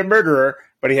not be a murderer,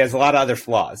 but he has a lot of other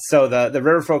flaws. So the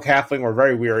Riverfolk Catholic were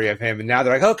very weary of him, and now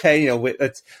they're like, okay,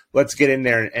 let's get in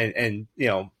there and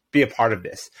be a part of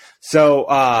this. So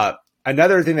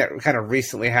another thing that kind of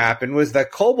recently happened was the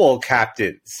Kobold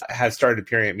captains have started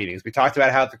appearing at meetings. We talked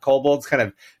about how the Kobolds kind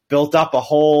of built up a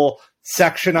whole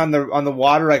section on the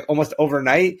water like almost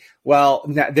overnight. Well,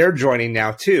 they're joining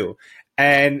now too.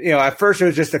 And at first it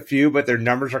was just a few, but their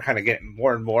numbers are kind of getting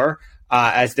more and more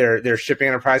as their shipping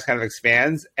enterprise kind of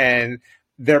expands, and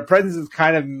their presence is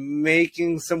kind of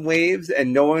making some waves,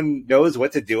 and no one knows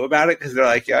what to do about it because they're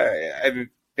like,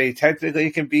 they technically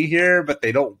can be here, but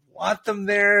they don't want them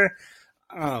there.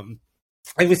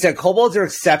 Like we said, kobolds are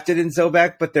accepted in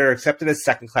Zobeck, but they're accepted as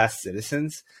second-class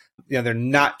citizens. They're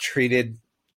not treated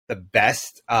the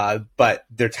best, but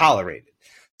they're tolerated.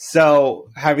 So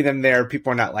having them there,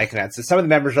 people are not liking that. So some of the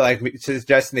members are like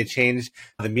suggesting they change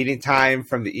the meeting time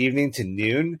from the evening to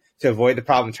noon to avoid the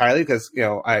problem entirely because,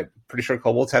 I'm pretty sure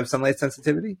kobolds have sunlight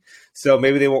sensitivity. So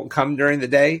maybe they won't come during the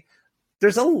day.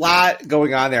 There's a lot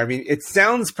going on there. I mean, it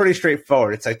sounds pretty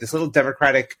straightforward. It's like this little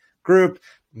democratic group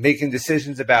making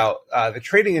decisions about the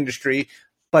trading industry.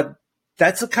 But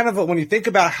that's kind of when you think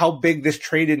about how big this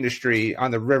trade industry on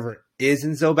the river is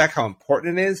in Zobeck, how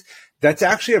important it is, that's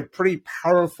actually a pretty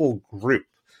powerful group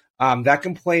that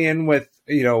can play in with,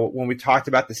 when we talked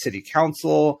about the city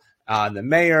council, the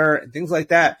mayor, and things like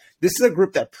that. This is a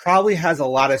group that probably has a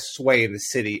lot of sway in the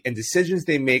city, and decisions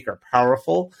they make are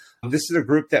powerful. This is a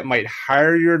group that might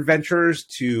hire your adventurers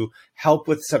to help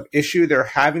with some issue they're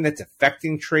having that's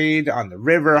affecting trade on the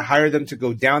river, hire them to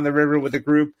go down the river with a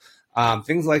group,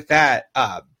 things like that.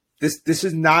 This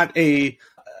is not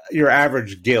your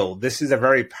average guild. This is a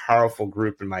very powerful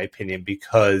group, in my opinion,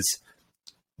 because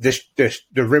the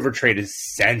river trade is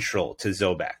central to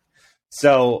Zobeck.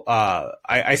 So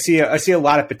I see a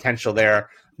lot of potential there.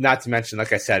 Not to mention,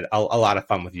 like I said, a lot of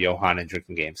fun with Johann and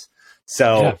drinking games.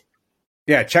 So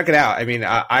yeah, check it out. I mean,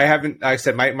 I haven't. Like I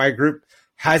said, my group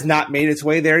has not made its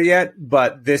way there yet,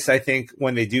 but this, I think,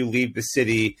 when they do leave the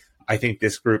city, I think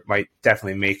this group might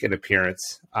definitely make an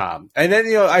appearance. And then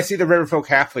I see the Riverfolk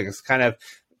Halflings kind of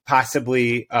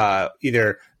possibly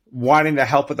either wanting to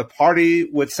help with the party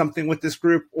with something with this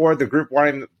group, or the group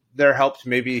wanting their help to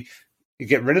maybe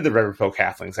get rid of the Riverfolk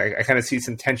Halflings. I kind of see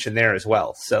some tension there as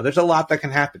well. So there's a lot that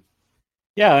can happen.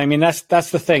 Yeah, I mean that's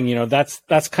the thing.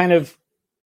 That's kind of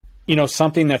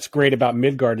something that's great about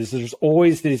Midgard is there's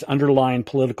always these underlying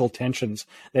political tensions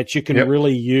that you can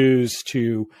really use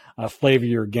to flavor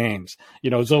your games.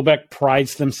 Zobeck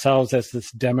prides themselves as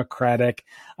this democratic,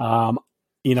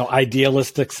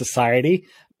 idealistic society,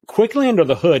 quickly under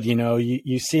the hood,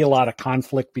 you see a lot of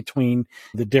conflict between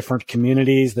the different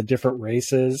communities, the different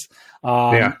races.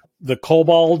 The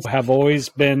kobolds have always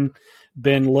been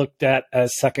looked at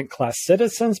as second-class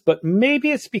citizens, but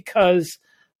maybe it's because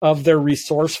of their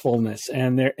resourcefulness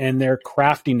and their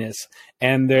craftiness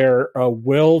and their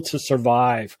will to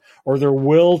survive, or their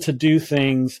will to do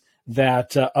things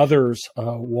that others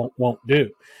won't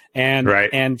do.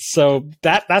 And so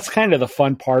that's kind of the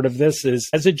fun part of this is,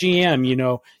 as a GM,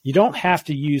 you don't have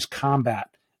to use combat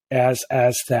as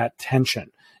that tension.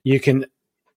 You can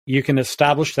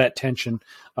establish that tension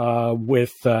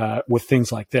with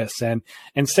things like this, and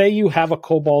say you have a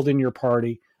kobold in your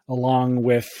party along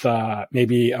with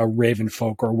maybe a raven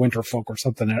folk or winter folk or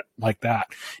something like that.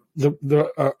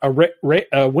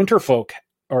 A winter folk,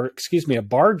 or excuse me, a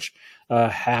barge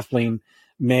halfling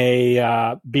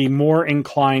may be more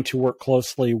inclined to work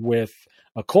closely with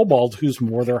a kobold who's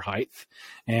more their height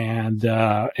and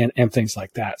things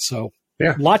like that. So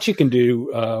lots you can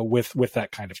do with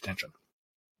that kind of tension.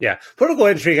 Yeah, political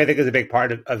intrigue, I think, is a big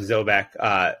part of Zobeck,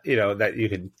 that you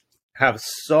can have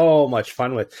so much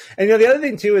fun with. And, the other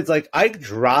thing, too, is, like, I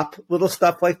drop little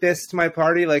stuff like this to my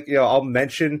party. Like, I'll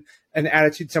mention an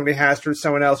attitude somebody has towards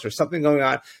someone else or something going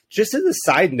on, just as a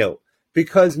side note,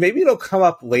 because maybe it'll come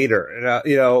up later,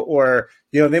 or,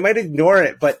 they might ignore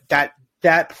it, but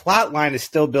that plot line is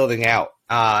still building out,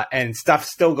 and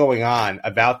stuff's still going on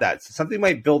about that. So something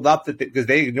might build up because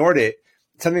they ignored it.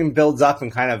 Something builds up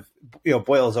and kind of,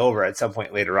 boils over at some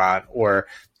point later on, or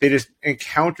they just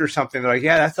encounter something. They're like,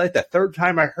 yeah, that's like the third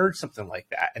time I heard something like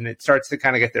that. And it starts to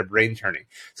kind of get their brain turning.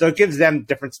 So it gives them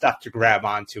different stuff to grab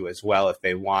onto as well if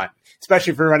they want,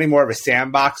 especially if you're running more of a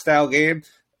sandbox style game.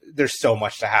 There's so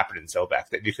much to happen in Zobeck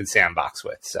that you can sandbox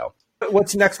with. So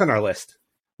what's next on our list?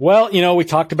 Well, we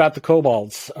talked about the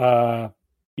kobolds,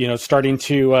 starting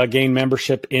to gain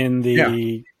membership in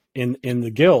the in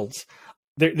the guilds.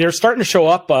 They're starting to show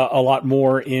up a lot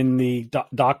more in the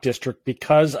dock district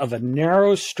because of a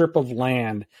narrow strip of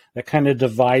land that kind of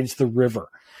divides the river.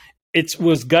 It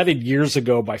was gutted years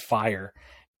ago by fire,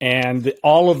 and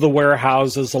all of the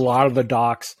warehouses, a lot of the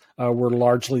docks were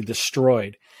largely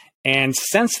destroyed. And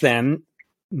since then,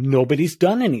 nobody's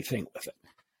done anything with it.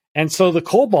 And so the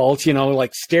kobolds,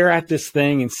 stare at this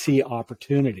thing and see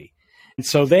opportunity. And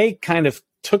so they kind of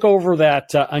took over that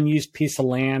unused piece of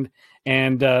land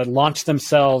and launched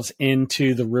themselves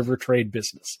into the river trade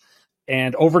business.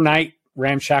 And overnight,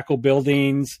 ramshackle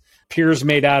buildings, piers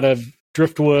made out of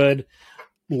driftwood,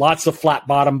 lots of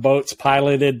flat-bottom boats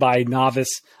piloted by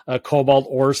novice kobold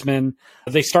oarsmen.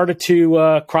 They started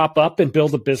to crop up and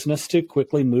build a business to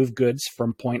quickly move goods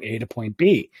from point A to point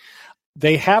B.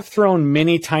 They have thrown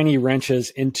many tiny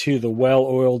wrenches into the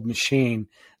well-oiled machine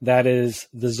that is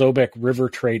the Zobeck river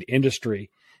trade industry.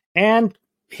 And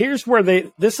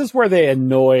this is where they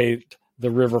annoyed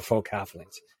the river folk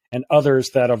halflings and others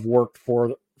that have worked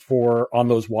for on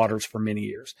those waters for many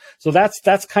years. So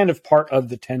that's kind of part of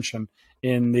the tension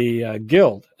in the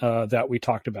guild that we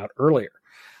talked about earlier.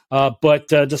 But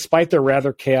despite their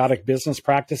rather chaotic business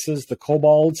practices, the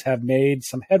kobolds have made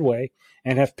some headway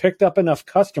and have picked up enough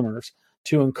customers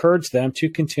to encourage them to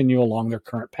continue along their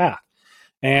current path.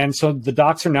 And so the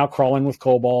docks are now crawling with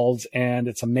kobolds, and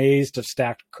it's a maze of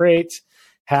stacked crates,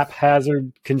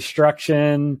 haphazard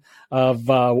construction of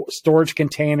storage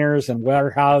containers and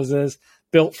warehouses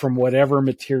built from whatever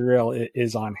material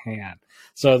is on hand.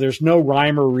 So there's no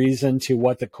rhyme or reason to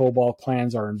what the kobold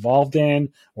clans are involved in,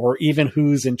 or even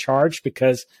who's in charge,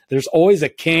 because there's always a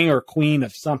king or queen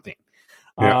of something.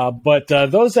 Yeah. But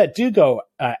those that do go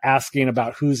asking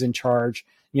about who's in charge,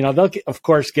 they'll of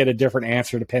course get a different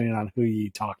answer depending on who you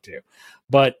talk to.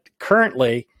 But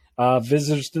currently,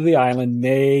 visitors to the island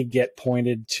may get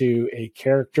pointed to a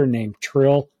character named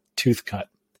Trill Toothcut.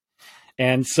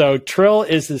 And so Trill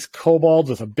is this kobold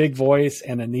with a big voice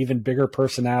and an even bigger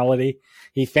personality.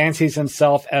 He fancies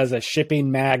himself as a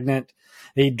shipping magnate.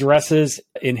 He dresses,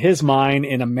 in his mind,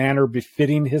 in a manner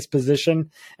befitting his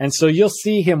position. And so you'll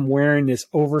see him wearing this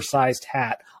oversized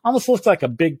hat. Almost looks like a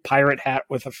big pirate hat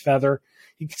with a feather.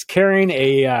 He's carrying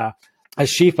a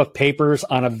sheaf of papers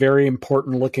on a very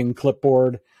important looking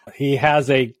clipboard. He has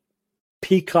a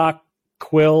peacock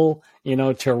quill,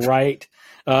 to write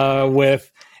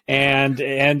with. And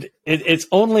it's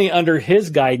only under his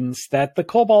guidance that the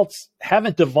kobolds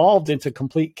haven't devolved into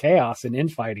complete chaos and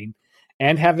infighting,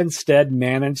 and have instead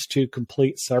managed to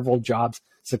complete several jobs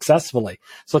successfully.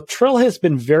 So Trill has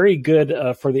been very good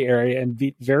for the area and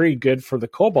very good for the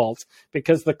kobolds,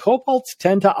 because the kobolds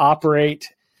tend to operate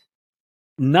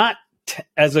not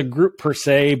as a group per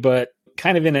se, but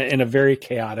kind of in a very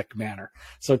chaotic manner.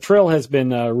 So Trill has been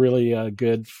really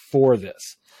good for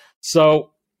this.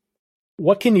 So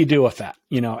what can you do with that,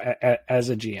 as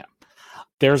a GM?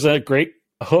 There's a great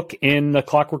hook in the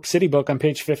Clockwork City book on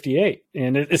page 58,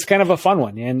 and it's kind of a fun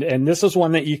one. And this is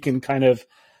one that you can kind of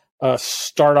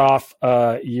start off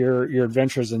your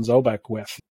adventures in Zobeck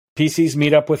with. PCs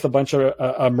meet up with a bunch of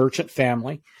a merchant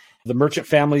family. The merchant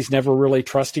families never really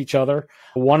trust each other.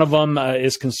 One of them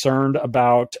is concerned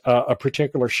about a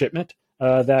particular shipment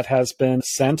that has been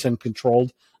sent and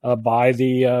controlled by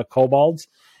the kobolds.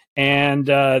 And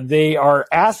they are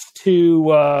asked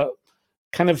to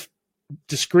kind of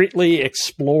discreetly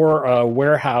explore a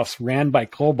warehouse ran by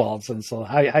kobolds. And so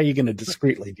how are you going to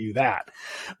discreetly do that?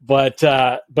 But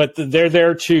they're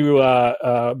there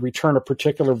to return a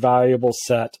particular valuable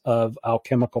set of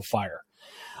alchemical fire.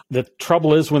 The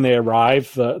trouble is when they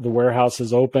arrive, the warehouse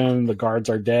is open, the guards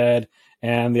are dead,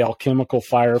 and the alchemical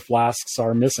fire flasks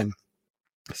are missing.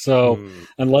 So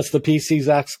unless the PCs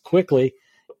act quickly,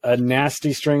 a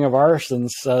nasty string of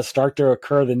arsons start to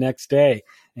occur the next day.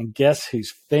 And guess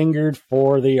who's fingered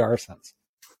for the arsons?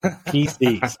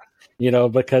 PCs,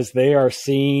 because they are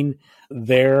seen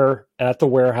there at the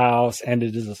warehouse, and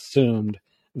it is assumed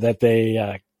that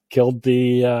they killed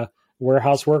the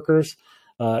warehouse workers,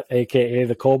 aka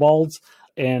the kobolds,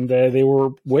 and they were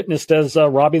witnessed as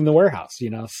robbing the warehouse.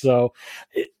 So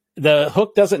the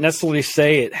hook doesn't necessarily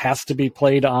say it has to be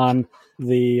played on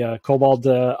the kobold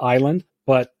island,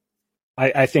 but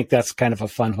I think that's kind of a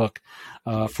fun hook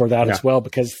for that as well,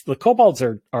 because the kobolds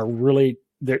are really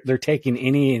they're taking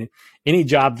any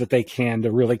job that they can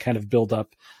to really kind of build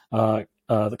up the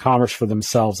commerce for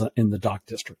themselves in the dock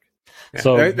district. Yeah,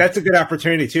 so that's a good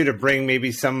opportunity too to bring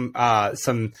maybe some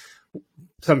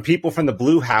people from the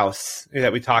Blue House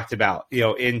that we talked about,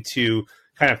 into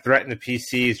kind of threaten the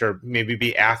PCs, or maybe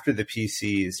be after the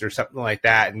PCs or something like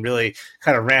that, and really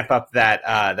kind of ramp up that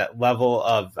level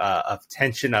of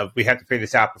tension of we have to figure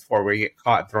this out before we get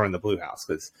caught and thrown in the Blue House,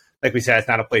 because, like we said, it's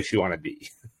not a place you want to be.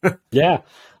 Yeah.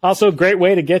 Also, a great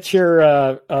way to get your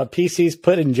PCs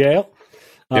put in jail,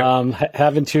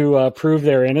 having to prove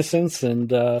their innocence and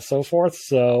so forth.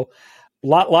 So,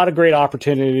 lot of great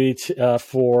opportunity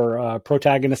for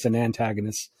protagonists and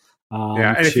antagonists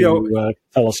and if to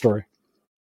tell a story.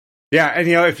 Yeah, and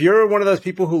if you're one of those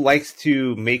people who likes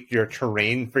to make your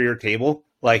terrain for your table,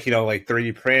 like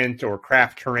 3D print or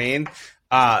craft terrain,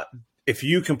 if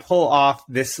you can pull off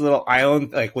this little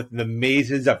island, like with the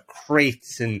mazes of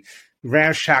crates and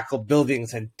ramshackle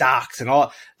buildings and docks and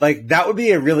all, like that would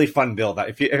be a really fun build.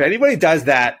 If anybody does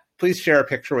that, please share a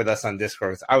picture with us on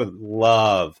Discord. I would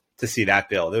love to see that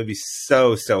build. It would be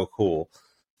so cool.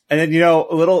 And then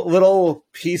a little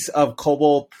piece of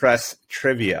Kobold Press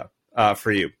trivia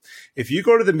for you. If you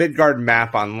go to the Midgard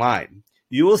map online,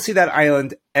 you will see that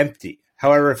island empty.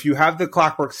 However, if you have the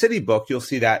Clockwork City book, you'll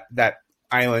see that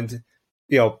island,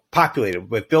 populated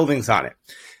with buildings on it.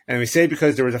 And we say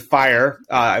because there was a fire.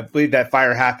 I believe that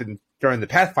fire happened during the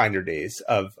Pathfinder days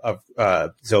of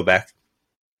Zobeck.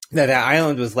 That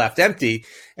island was left empty,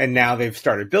 and now they've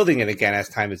started building it again as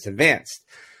time has advanced.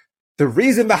 The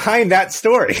reason behind that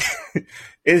story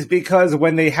is because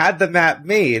when they had the map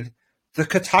made, the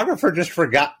cartographer just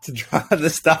forgot to draw the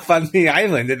stuff on the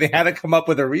island, and they had to come up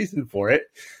with a reason for it.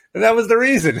 And that was the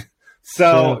reason.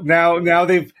 So now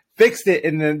they've fixed it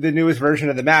in the newest version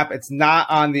of the map. It's not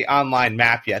on the online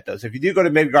map yet, though. So if you do go to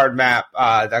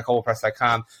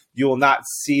midgardmap.coldpress.com, you will not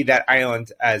see that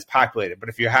island as populated. But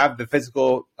if you have the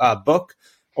physical book,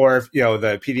 or if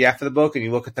the PDF of the book, and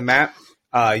you look at the map,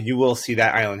 you will see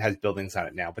that island has buildings on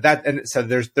it now. But so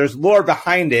there's lore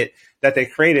behind it that they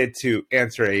created to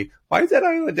answer why is that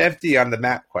island empty on the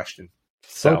map question.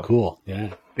 So cool.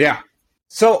 Yeah. Yeah.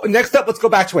 So next up, let's go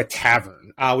back to a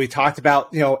tavern. We talked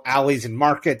about, alleys and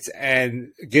markets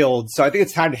and guilds. So I think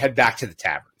it's time to head back to the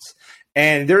taverns.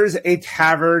 And there's a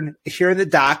tavern here in the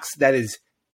docks that is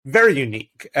very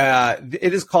unique.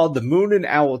 It is called the Moon and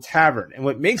Owl Tavern. And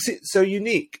what makes it so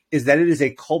unique is that it is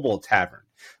a kobold tavern,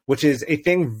 which is a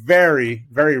thing very,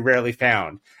 very rarely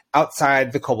found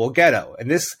outside the kobold ghetto. And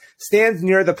this stands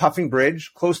near the Puffing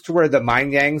Bridge, close to where the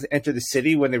Mind Yangs enter the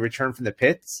city when they return from the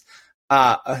pits.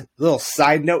 A little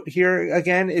side note here,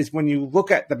 again, is when you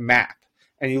look at the map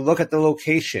and you look at the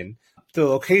location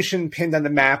pinned on the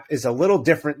map is a little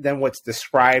different than what's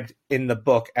described in the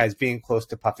book as being close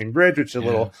to Puffing Bridge, which is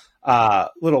a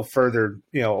little further,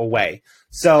 away.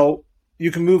 So you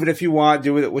can move it if you want,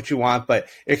 do with it what you want. But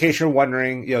in case you're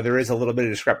wondering, there is a little bit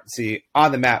of discrepancy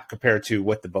on the map compared to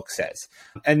what the book says.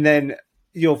 And then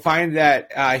you'll find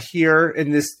that here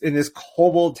in this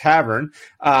kobold tavern,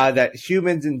 that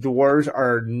humans and dwarves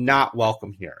are not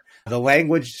welcome here. The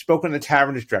language spoken in the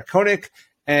tavern is Draconic,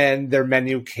 and their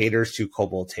menu caters to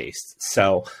kobold tastes.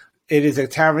 So It is a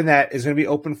tavern that is going to be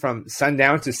open from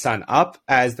sundown to sun up,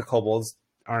 as the kobolds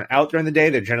aren't out during the day.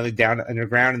 They're generally down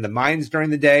underground in the mines during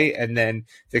the day, and then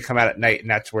they come out at night, and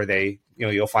that's where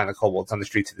you'll find the kobolds on the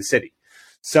streets of the city.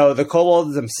 So the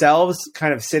kobolds themselves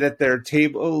kind of sit at their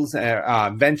tables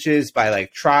and benches by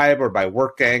like tribe or by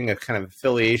work gang of kind of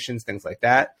affiliations, things like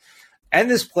that. And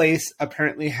this place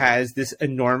apparently has this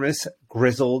enormous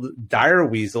grizzled dire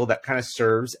weasel that kind of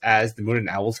serves as the Moon and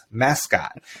Owl's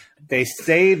mascot. They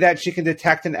say that she can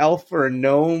detect an elf or a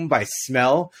gnome by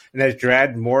smell and has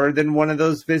dragged more than one of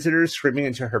those visitors screaming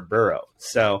into her burrow.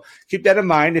 So keep that in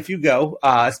mind if you go,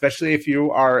 especially if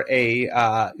you are an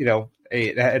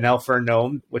elf or a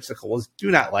gnome, which the kobolds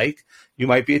do not like. You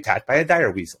might be attacked by a dire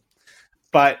weasel.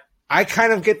 But I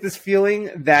kind of get this feeling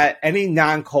that any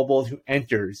non-kobold who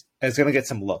enters is going to get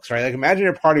some looks, right? Like imagine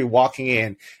your party walking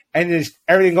in and there's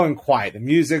everything going quiet. The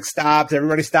music stops,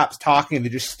 everybody stops talking, and they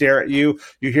just stare at you.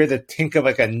 You hear the tink of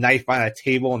like a knife on a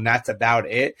table, and that's about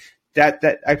it.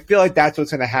 That I feel like that's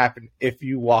what's going to happen if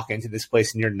you walk into this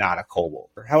place and you're not a kobold.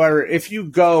 However, if you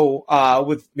go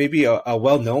with maybe a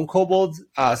well-known kobold,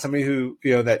 somebody who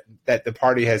that the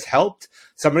party has helped,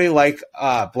 somebody like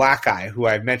Black Eye, who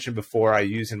I've mentioned before, I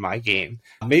use in my game,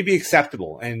 may be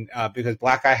acceptable, and because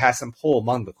Black Eye has some pull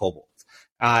among the kobolds.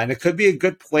 And it could be a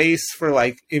good place for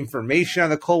like information on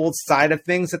the kobold side of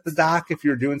things at the dock if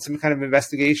you're doing some kind of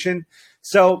investigation.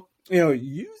 So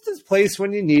use this place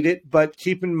when you need it, but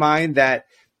keep in mind that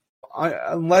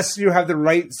unless you have the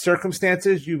right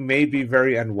circumstances, you may be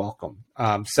very unwelcome.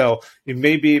 So it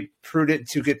may be prudent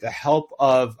to get the help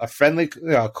of a friendly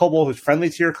kobold who's friendly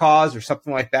to your cause or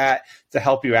something like that to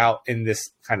help you out in this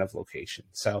kind of location.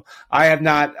 So I have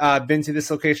not been to this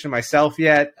location myself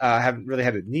yet. I haven't really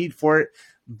had a need for it,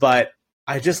 but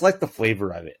I just like the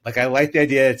flavor of it. Like I like the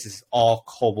idea it's just all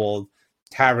kobold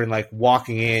tavern. Like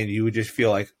walking in, you would just feel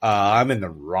like I'm in the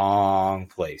wrong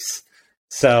place.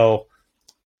 So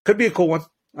could be a cool one.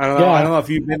 I don't know. Yeah. I don't know if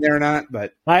you've been there or not,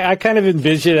 but I kind of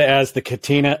envision it as the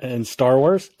Katina in Star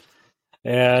Wars.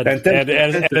 And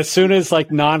as soon as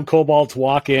like non-kobolds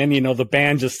walk in, the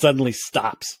band just suddenly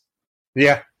stops.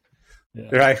 Yeah.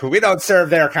 They're like, we don't serve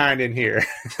their kind in here.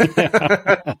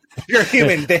 You're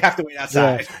human. They have to wait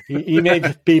outside. Yeah. You may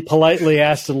be politely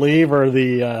asked to leave, or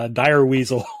the dire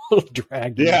weasel will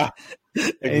drag you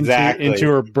into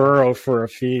her burrow for a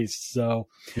feast. So,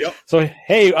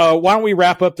 hey, why don't we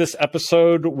wrap up this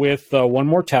episode with one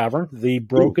more tavern, the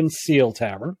Broken Seal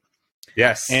Tavern.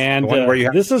 Yes, and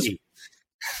this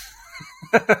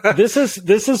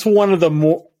is one of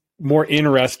the more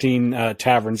interesting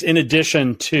taverns, in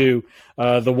addition to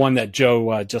the one that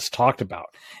Joe just talked about.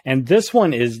 And this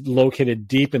one is located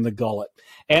deep in the Gullet.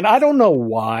 And I don't know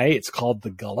why it's called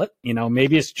the Gullet.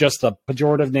 Maybe it's just a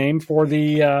pejorative name for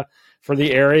the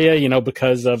area,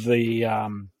 because of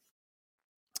the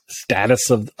status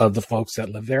of the folks that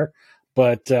live there.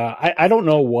 But I don't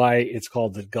know why it's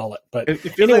called the Gullet. But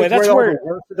anyway, that's where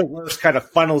the worst kind of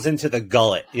funnels into the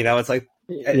gullet. It's like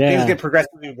things get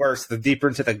progressively worse the deeper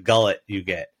into the gullet you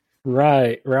get.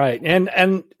 Right.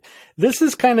 And this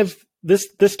is kind of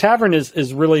this tavern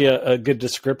is really a good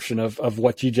description of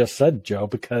what you just said, Joe,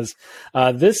 because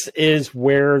this is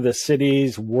where the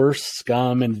city's worst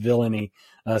scum and villainy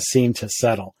seem to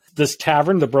settle. This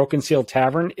tavern, the Broken Seal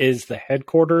Tavern, is the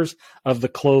headquarters of the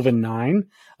Cloven Nine.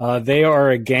 They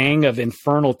are a gang of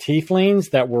infernal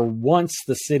tieflings that were once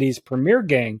the city's premier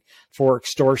gang for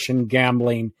extortion,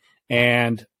 gambling,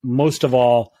 and most of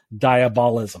all,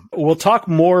 diabolism. We'll talk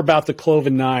more about the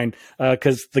Cloven Nine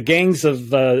because the gangs of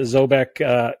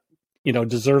Zobeck,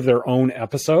 deserve their own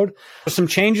episode. Some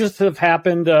changes have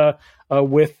happened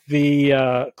with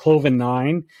the Cloven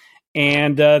Nine,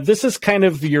 and this is kind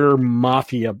of your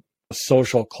mafia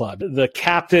social club. The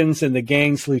captains and the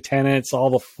gang's lieutenants, all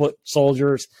the foot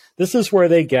soldiers, this is where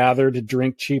they gather to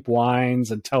drink cheap wines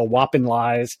and tell whopping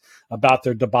lies about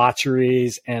their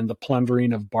debaucheries and the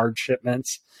plundering of barge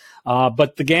shipments.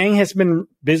 But the gang has been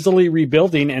busily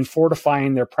rebuilding and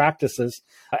fortifying their practices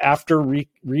after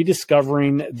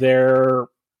rediscovering their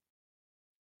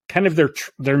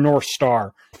North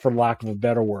Star, for lack of a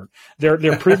better word.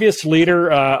 Their previous leader,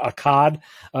 Akkad,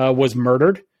 was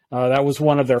murdered. That was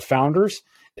one of their founders.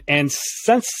 And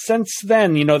since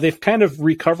then, they've kind of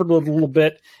recovered a little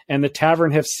bit, and the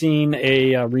tavern have seen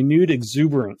a renewed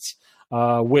exuberance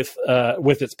with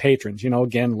its patrons,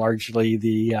 again, largely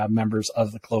the members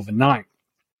of the Cloven Nine.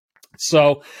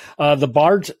 So the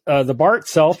bar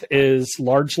itself is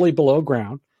largely below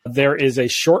ground. There is a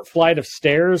short flight of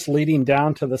stairs leading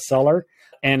down to the cellar.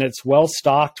 and it's well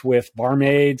stocked with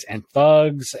barmaids and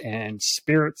thugs and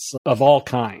spirits of all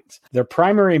kinds. Their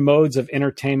primary modes of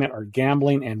entertainment are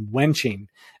gambling and wenching,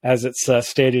 as it's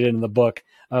stated in the book,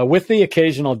 with the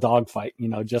occasional dogfight,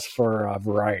 just for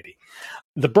variety.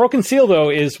 The Broken Seal, though,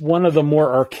 is one of the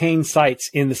more arcane sites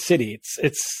in the city.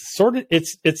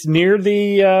 It's near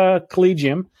the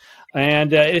Collegium,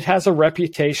 and it has a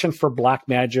reputation for black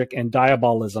magic and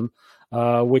diabolism,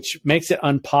 which makes it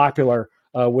unpopular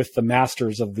with the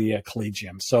masters of the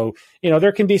Collegium. So,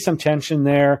 there can be some tension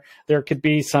there. There could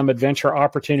be some adventure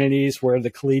opportunities where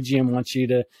the Collegium wants you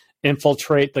to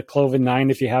infiltrate the Cloven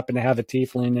Nine if you happen to have a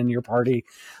tiefling in your party.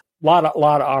 Lot of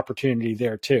opportunity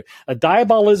there too. A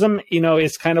diabolism,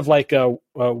 is kind of like a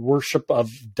worship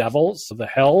of devils, the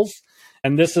hells,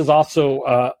 and this is also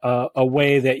a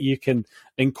way that you can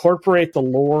incorporate the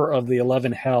lore of the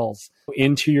 11 hells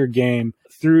into your game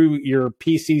through your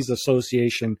PC's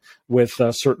association with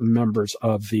certain members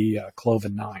of the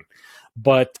Cloven Nine.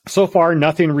 But so far,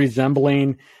 nothing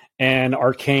resembling an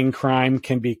arcane crime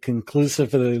can be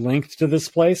conclusively linked to this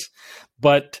place,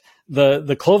 but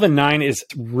the Cloven Nine is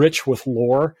rich with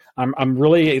lore. I'm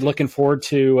really looking forward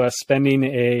to spending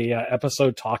a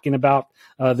episode talking about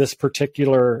this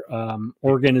particular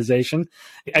organization.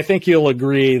 I think you'll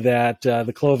agree that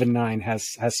the Cloven Nine has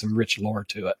some rich lore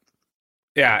to it.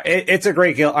 Yeah, it's a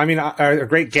great guild. I mean, a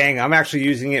great gang. I'm actually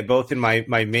using it both in my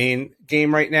main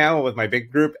game right now with my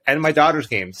big group and my daughter's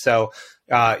game. So,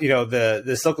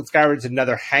 the Silken Skyward's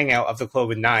another hangout of the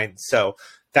Cloven Nine. So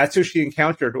that's who she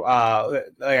encountered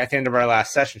at the end of our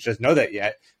last session. She doesn't know that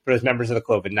yet, but as members of the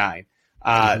Cloven Nine.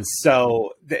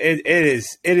 So it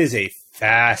is a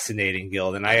fascinating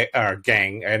guild or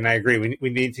gang, and I agree. We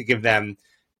need to give them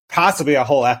possibly a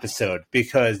whole episode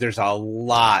because there's a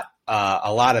lot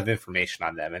of information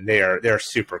on them, and they're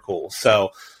super cool.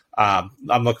 So I'm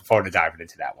looking forward to diving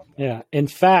into that one. Yeah, in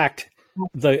fact,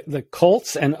 the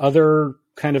cults and other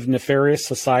kind of nefarious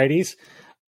societies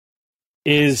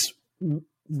is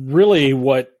really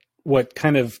what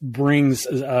kind of brings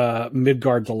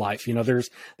Midgard to life.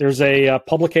 There's a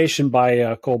publication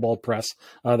by Kobold Press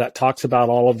that talks about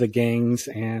all of the gangs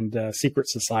and secret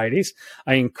societies.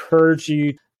 I encourage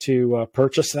you to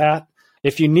purchase that.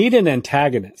 If you need an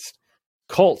antagonist,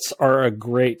 cults are a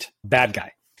great bad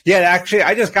guy. Yeah, actually,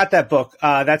 I just got that book.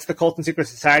 That's the Cult and Secret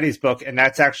Societies book, and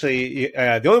that's actually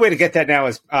the only way to get that now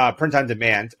is print on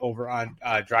demand over on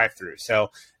Drive-Thru.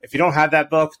 So if you don't have that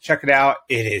book, check it out.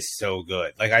 It is so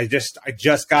good. Like I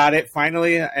just got it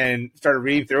finally and started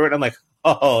reading through it. I'm like,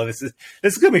 oh, this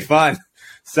is gonna be fun.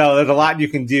 So there's a lot you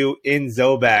can do in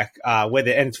Zobeck with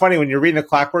it, and it's funny when you're reading the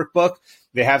Clockwork book.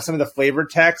 They have some of the flavored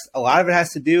text. A lot of it has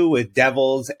to do with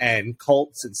devils and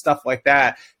cults and stuff like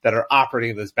that are operating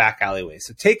in those back alleyways.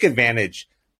 So take advantage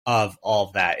of all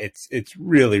of that. It's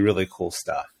really, really cool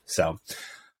stuff. So,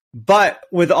 but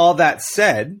with all that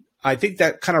said, I think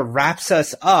that kind of wraps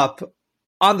us up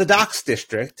on the Docks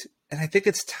District. And I think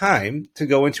it's time to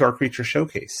go into our creature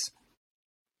showcase.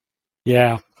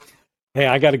 Yeah. Hey,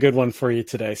 I got a good one for you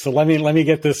today. So let me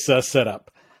get this set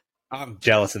up. I'm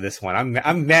jealous of this one.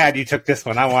 I'm mad you took this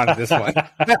one. I wanted this one.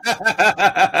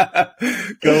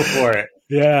 Go for it.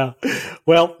 Yeah.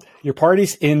 Well, your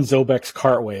party's in Zobeck's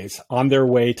cartways on their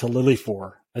way to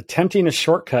Lilyfor, attempting a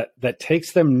shortcut that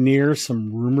takes them near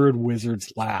some rumored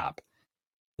wizard's lab.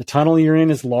 The tunnel you're in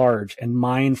is large and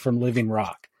mined from living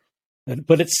rock,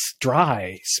 but it's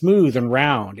dry, smooth, and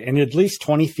round, and at least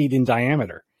 20 feet in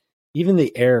diameter. Even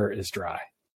the air is dry.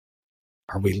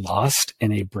 Are we lost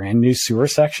in a brand new sewer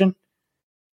section?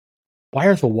 Why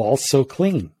are the walls so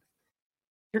clean?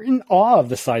 You're in awe of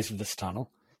the size of this tunnel,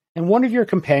 and one of your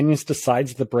companions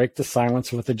decides to break the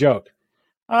silence with a joke.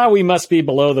 We must be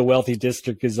below the wealthy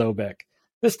district of Zobeck.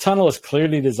 This tunnel is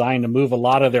clearly designed to move a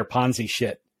lot of their Ponzi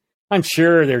shit. I'm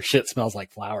sure their shit smells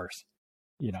like flowers.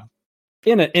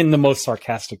 In the most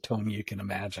sarcastic tone you can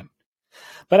imagine.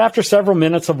 But after several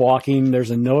minutes of walking,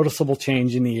 there's a noticeable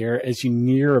change in the air as you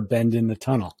near a bend in the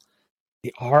tunnel.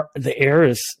 The air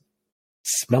is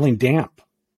smelling damp,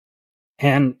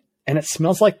 and it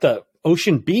smells like the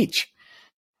ocean beach.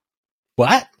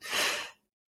 What?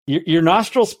 Your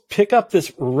nostrils pick up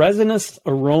this resinous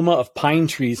aroma of pine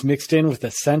trees mixed in with the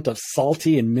scent of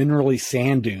salty and minerally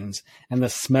sand dunes and the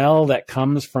smell that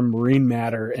comes from marine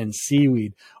matter and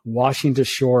seaweed washing to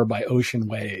shore by ocean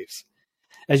waves.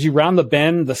 As you round the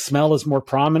bend, the smell is more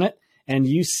prominent, and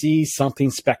you see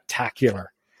something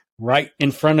spectacular. Right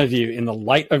in front of you, in the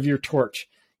light of your torch,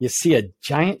 you see a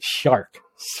giant shark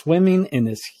swimming in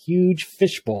this huge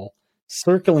fishbowl,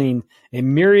 circling a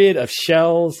myriad of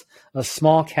shells, a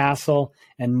small castle,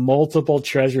 and multiple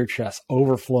treasure chests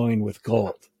overflowing with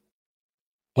gold.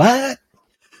 What?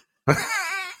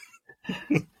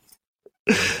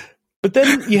 But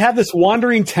then you have this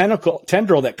wandering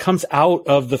tendril that comes out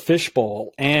of the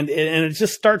fishbowl, and it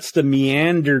just starts to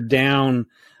meander down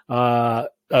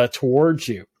towards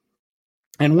you.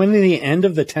 And when the end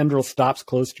of the tendril stops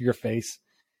close to your face,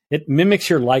 it mimics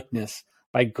your likeness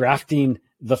by grafting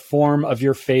the form of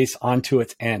your face onto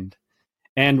its end.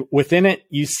 And within it,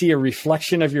 you see a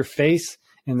reflection of your face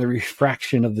and the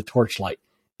refraction of the torchlight.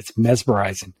 It's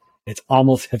mesmerizing. It's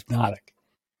almost hypnotic.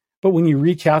 But when you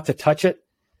reach out to touch it,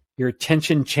 your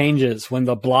attention changes when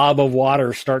the blob of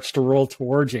water starts to roll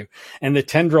towards you and the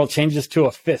tendril changes to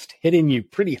a fist, hitting you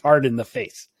pretty hard in the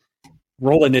face.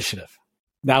 Roll initiative.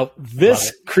 Now,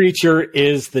 this creature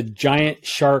is the giant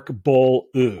shark bull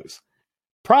ooze.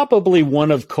 Probably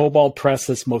one of Cobalt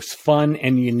Press's most fun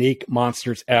and unique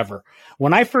monsters ever.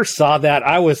 When I first saw that,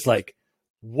 I was like,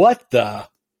 what the?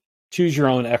 Choose your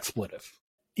own expletive.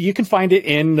 You can find it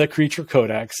in the Creature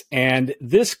Codex, and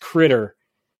this critter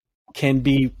can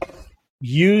be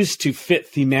used to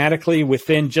fit thematically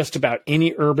within just about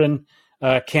any urban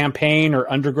campaign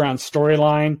or underground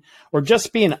storyline, or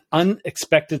just be an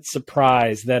unexpected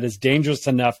surprise that is dangerous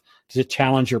enough to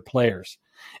challenge your players.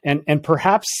 And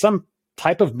perhaps some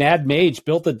type of mad mage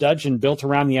built a dungeon built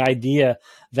around the idea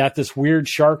that this weird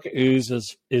shark ooze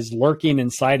is lurking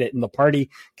inside it, and the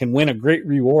party can win a great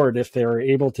reward if they're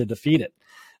able to defeat it.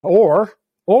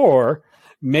 Or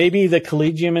maybe the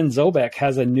Collegium in Zobeck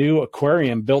has a new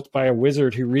aquarium built by a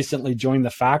wizard who recently joined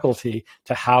the faculty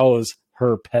to house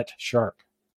her pet shark.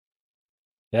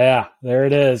 Yeah, there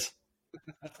it is.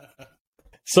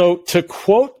 So to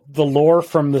quote the lore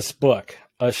from this book,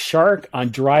 a shark on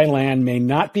dry land may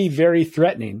not be very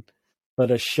threatening,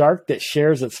 but a shark that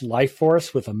shares its life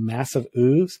force with a massive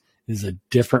ooze is a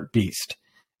different beast.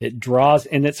 It draws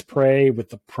in its prey with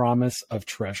the promise of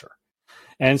treasure.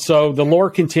 And so the lore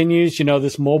continues,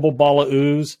 this mobile ball of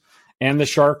ooze and the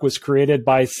shark was created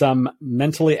by some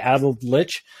mentally addled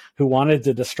lich who wanted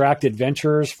to distract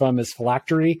adventurers from his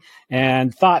phylactery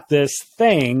and thought this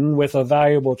thing with a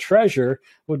valuable treasure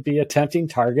would be a tempting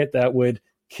target that would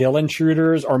kill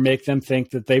intruders or make them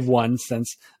think that they've won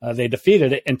since they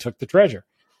defeated it and took the treasure.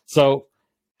 So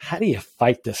how do you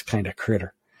fight this kind of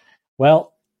critter?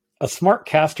 Well, a smart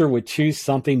caster would choose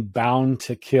something bound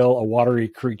to kill a watery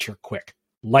creature quick.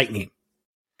 Lightning.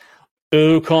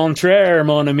 Au contraire,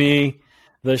 mon ami.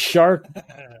 The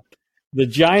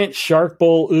giant shark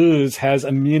bull ooze has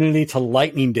immunity to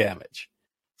lightning damage.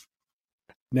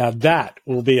 Now that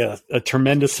will be a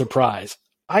tremendous surprise.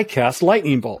 I cast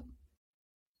lightning bolt.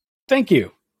 Thank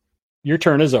you. Your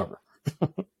turn is over.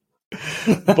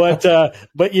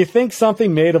 But you think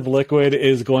something made of liquid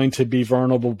is going to be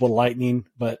vulnerable to lightning,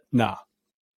 but nah.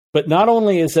 But not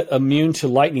only is it immune to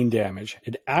lightning damage,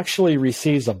 it actually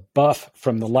receives a buff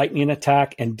from the lightning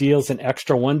attack and deals an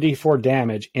extra 1d4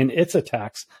 damage in its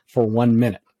attacks for 1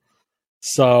 minute.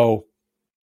 So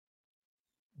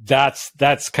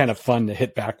that's kind of fun to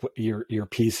hit back your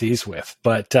PCs with.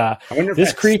 But I wonder if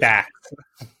this creature,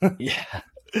 yeah,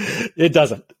 it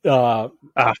doesn't.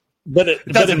 But it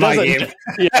doesn't. Yeah.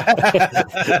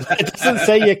 It doesn't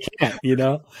say you can't,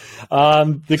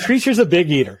 The creature's a big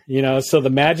eater, so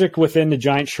the magic within the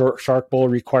giant shark bowl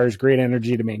requires great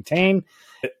energy to maintain.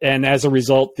 And as a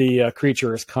result, the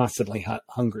creature is constantly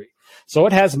hungry. So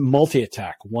it has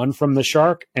multi-attack, one from the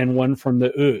shark and one from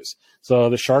the ooze.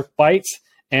 So the shark bites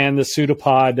and the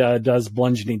pseudopod does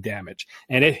bludgeoning damage.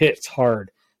 And it hits hard.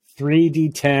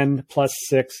 3d10 plus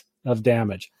 6 of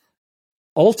damage.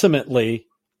 Ultimately,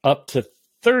 up to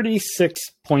 36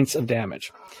 points of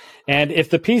damage. And if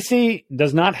the PC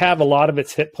does not have a lot of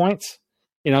its hit points,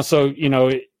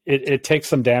 it takes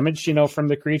some damage, from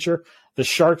the creature, the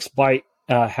shark's bite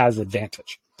has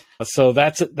advantage. So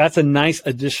that's a nice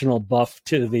additional buff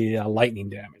to the lightning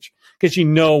damage, because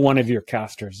one of your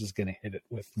casters is going to hit it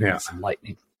with some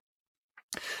lightning.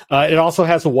 It also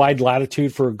has a wide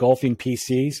latitude for engulfing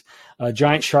PCs. A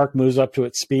giant shark moves up to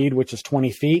its speed, which is 20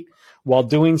 feet. While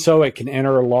doing so, it can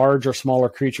enter a large or smaller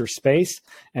creature space.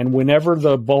 And whenever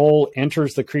the bowl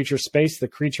enters the creature space, the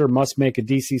creature must make a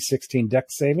DC 16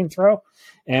 Dex saving throw.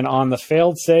 And on the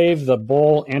failed save, the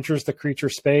bowl enters the creature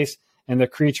space, and the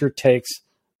creature takes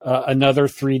another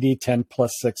 3d10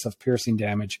 plus 6 of piercing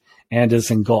damage and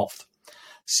is engulfed.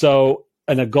 So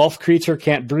an engulfed creature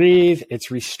can't breathe.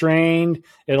 It's restrained.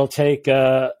 It'll take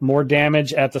more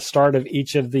damage at the start of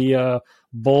each of the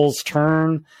bowl's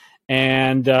turn.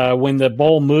 And when the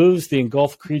bowl moves, the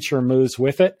engulfed creature moves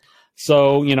with it.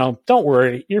 So, don't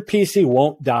worry. Your PC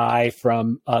won't die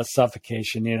from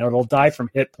suffocation. It'll die from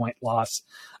hit point loss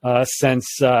since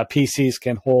PCs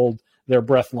can hold their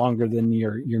breath longer than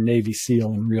your Navy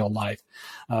SEAL in real life.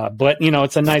 But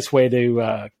it's a nice way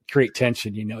to create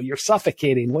tension. You're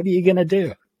suffocating. What are you going to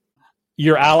do?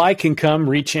 Your ally can come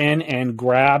reach in and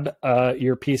grab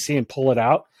your PC and pull it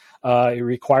out. It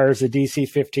requires a DC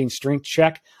 15 strength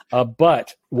check.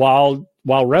 But while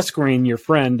rescuing your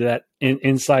friend that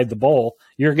inside the bowl,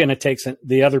 you're going to take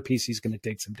the other PC is going to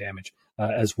take some damage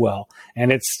as well,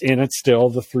 and it's still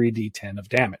the 3d10 of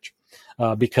damage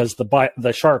because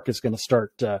the shark is going to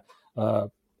start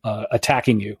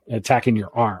attacking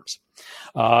your arms,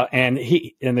 and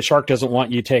the shark doesn't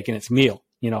want you taking its meal,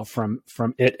 from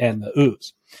it and the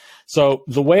ooze. So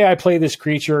the way I play this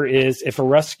creature is if a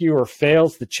rescuer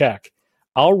fails the check,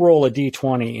 I'll roll a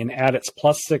d20 and add its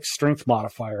 +6 strength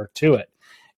modifier to it.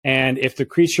 And if the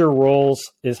creature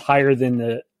rolls is higher than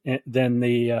the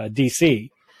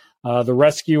DC, the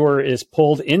rescuer is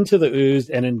pulled into the ooze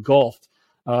and engulfed,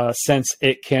 since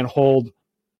it can hold,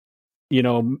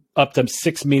 up to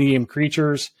 6 medium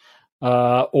creatures,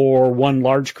 or 1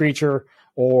 large creature,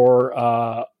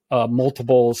 or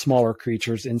multiple smaller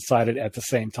creatures inside it at the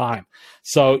same time.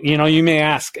 So, you may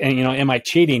ask, am I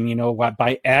cheating,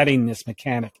 by adding this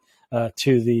mechanic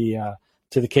to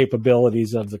the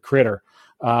capabilities of the critter?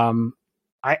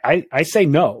 I say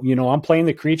no. I'm playing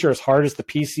the creature as hard as the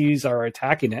PCs are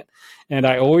attacking it. And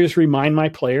I always remind my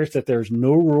players that there's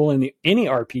no rule in any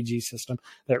RPG system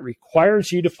that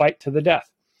requires you to fight to the death.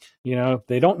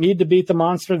 They don't need to beat the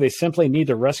monster. They simply need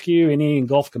to rescue any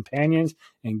engulfed companions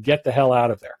and get the hell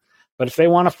out of there. But if they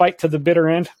want to fight to the bitter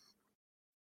end,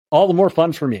 all the more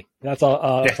fun for me. That's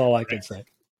all I can say.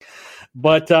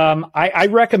 But I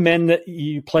recommend that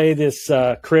you play this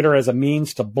critter as a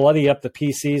means to bloody up the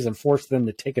PCs and force them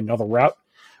to take another route,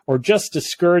 or just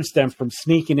discourage them from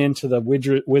sneaking into the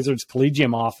Wizards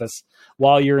Collegium office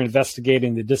while you're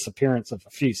investigating the disappearance of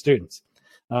a few students.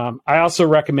 I also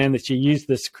recommend that you use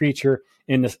this creature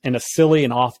in a silly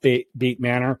and offbeat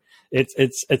manner.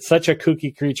 It's such a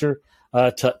kooky creature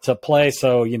to play.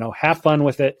 So, have fun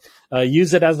with it.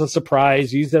 Use it as a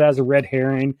surprise, use it as a red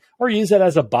herring, or use it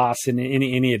as a boss in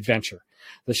any adventure.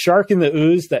 The shark and the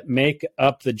ooze that make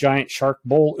up the giant shark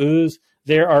bowl ooze,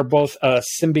 there are both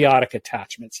symbiotic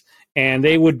attachments, and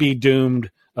they would be doomed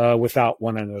without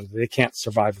one another. They can't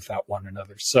survive without one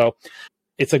another. So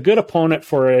it's a good opponent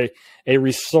for a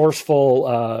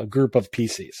resourceful group of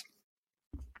PCs.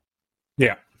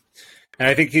 Yeah. And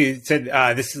I think you said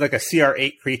this is like a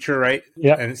CR8 creature, right?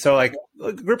 Yeah. And so like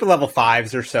a group of level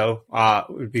 5s or so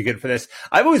would be good for this.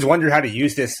 I've always wondered how to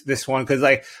use this one because,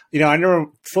 like, I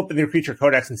remember flipping through Creature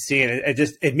Codex and seeing it.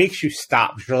 It makes you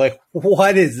stop. You're like,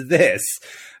 what is this?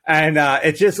 And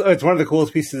it's one of the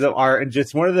coolest pieces of art, and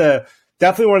just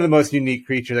definitely one of the most unique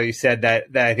creatures that you said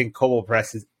that I think Kobold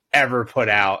Press has ever put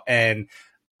out. And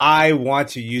I want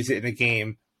to use it in a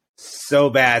game so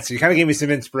bad. So you kind of gave me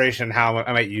some inspiration on how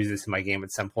I might use this in my game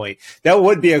at some point. That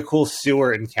would be a cool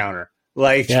sewer encounter.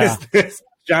 Like just this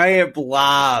giant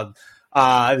blob,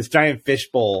 this giant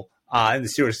fishbowl in the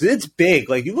sewers. So it's big.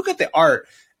 Like you look at the art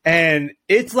and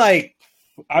it's like,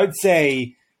 I would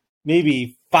say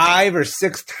maybe 5 or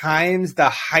 6 times the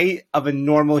height of a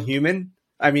normal human.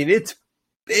 I mean, it's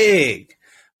big.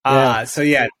 Yeah. So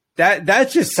yeah,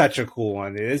 that's just such a cool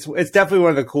one. It's definitely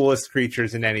one of the coolest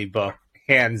creatures in any book.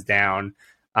 Hands down.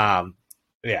 Gotta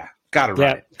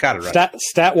run it.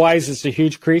 Stat wise, it's a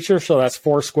huge creature, so that's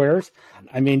 4 squares.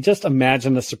 I mean, just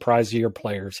imagine the surprise of your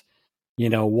players,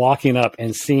 walking up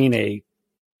and seeing a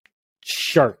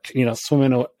shark,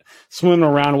 swimming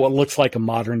around what looks like a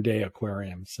modern day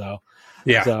aquarium. So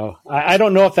I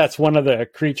don't know if that's one of the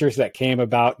creatures that came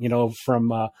about,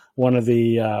 from one of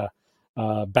the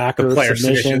backer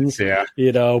submissions,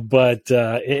 but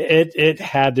it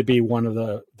had to be one of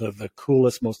the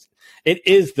coolest, it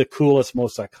is the coolest,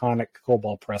 most iconic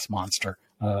Kobold Press monster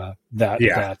I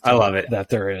love it that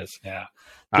there is. Yeah,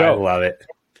 Joe, I love it.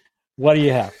 What do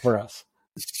you have for us?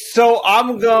 So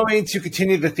I'm going to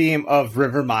continue the theme of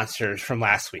river monsters from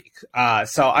last week.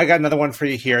 So I got another one for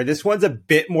you here. This one's a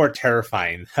bit more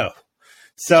terrifying though.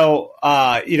 So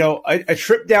a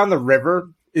trip down the river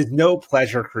is no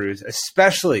pleasure cruise,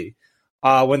 especially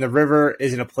when the river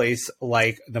is in a place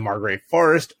like the Margrave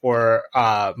Forest or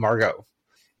Margot.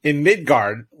 In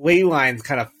Midgard, ley lines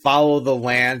kind of follow the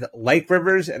land like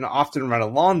rivers and often run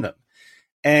along them.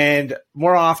 And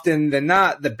more often than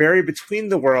not, the barrier between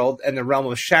the world and the realm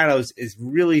of shadows is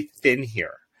really thin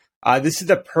here. This is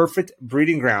the perfect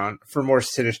breeding ground for more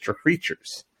sinister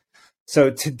creatures.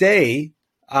 So today,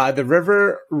 the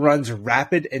river runs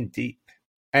rapid and deep.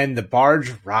 And the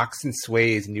barge rocks and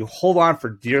sways, and you hold on for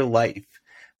dear life.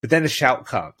 But then a shout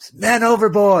comes, "Men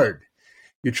overboard!"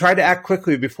 You try to act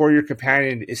quickly before your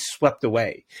companion is swept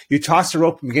away. You toss the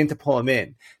rope and begin to pull him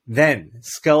in. Then,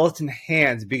 skeleton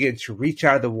hands begin to reach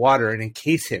out of the water and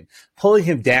encase him, pulling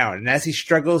him down. And as he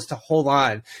struggles to hold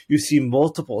on, you see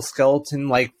multiple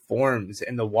skeleton-like forms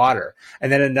in the water.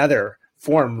 And then another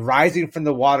form rising from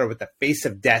the water with the face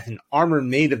of death and armor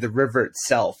made of the river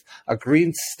itself, a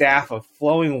green staff of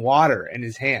flowing water in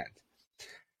his hand.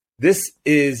 This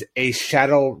is a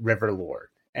Shadow River Lord,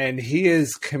 and he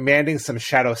is commanding some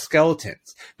shadow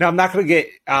skeletons. Now, I'm not going to get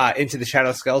into the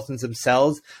shadow skeletons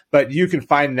themselves, but you can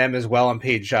find them as well on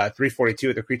page 342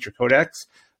 of the Creature Codex.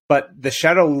 But the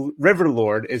Shadow River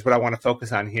Lord is what I want to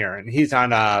focus on here, and he's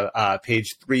on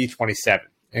page 327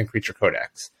 in Creature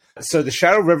Codex. So the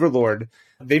Shadow River Lord,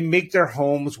 they make their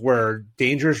homes where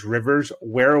dangerous rivers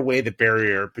wear away the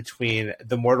barrier between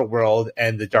the mortal world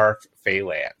and the dark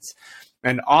Feylands.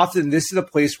 And often this is a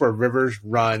place where rivers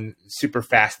run super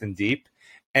fast and deep.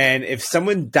 And if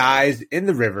someone dies in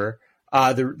the river,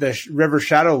 the River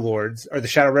Shadow Lords, or the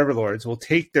Shadow River Lords, will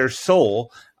take their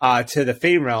soul to the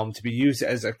Fey realm to be used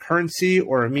as a currency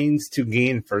or a means to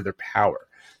gain further power.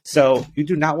 So you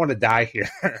do not want to die here.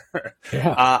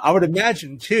 Yeah. I would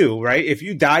imagine too, right? If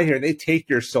you die here and they take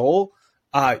your soul,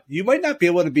 you might not be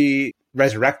able to be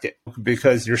resurrected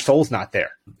because your soul's not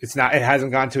there. It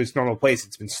hasn't gone to its normal place.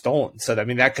 It's been stolen. So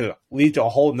that could lead to a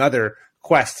whole nother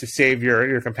quest to save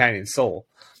your companion's soul.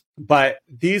 But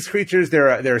these creatures,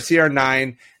 they're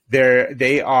CR9.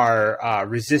 They are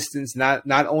resistance not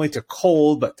only to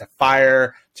cold but to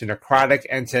fire, to necrotic,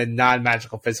 and to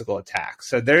non-magical physical attacks.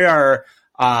 So they're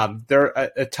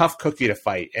a tough cookie to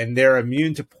fight, and they're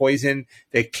immune to poison.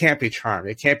 They can't be charmed.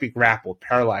 They can't be grappled,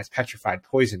 paralyzed, petrified,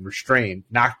 poisoned, restrained,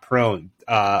 knocked prone,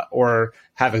 or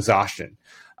have exhaustion.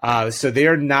 So they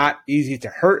are not easy to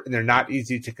hurt, and they're not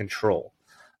easy to control.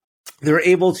 They're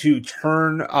able to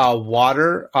turn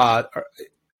water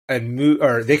and move,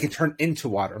 or they can turn into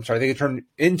water. They can turn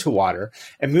into water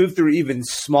and move through even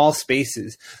small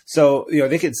spaces. So,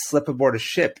 they could slip aboard a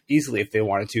ship easily if they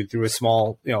wanted to through a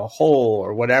small, hole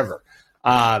or whatever.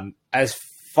 As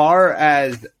far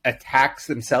as attacks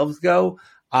themselves go,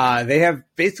 they have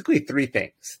basically three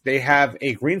things. They have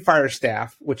a green fire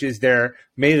staff, which is their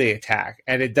melee attack,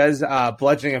 and it does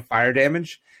bludgeoning and fire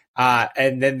damage.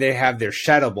 And then they have their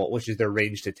Shadow Bolt, which is their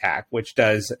ranged attack, which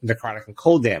does necrotic and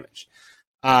cold damage.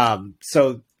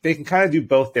 So they can kind of do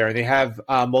both there. And they have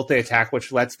multi-attack,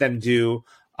 which lets them do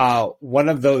one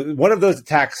of those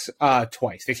attacks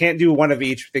twice. They can't do one of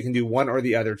each. They can do one or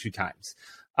the other 2 times.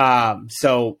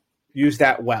 So use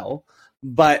that well.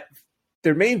 But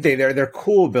their main thing, their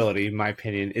cool ability, in my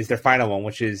opinion, is their final one,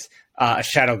 which is a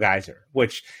Shadow Geyser,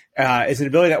 which is an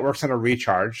ability that works on a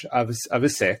recharge of a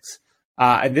 6.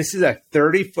 And this is a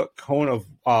 30-foot cone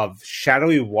of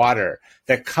shadowy water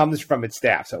that comes from its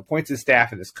staff. So it points its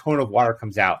staff, and this cone of water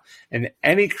comes out. And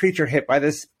any creature hit by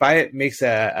it makes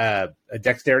a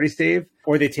dexterity save,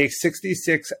 or they take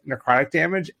 66 necrotic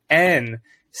damage and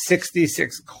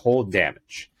 66 cold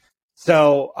damage.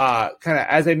 So kind of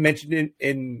as I mentioned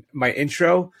in my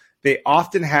intro, they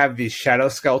often have these shadow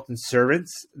skeleton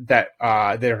servants that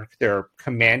they're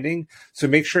commanding. So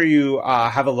make sure you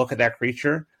have a look at that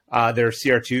creature. They're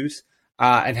CR2s,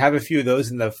 and have a few of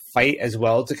those in the fight as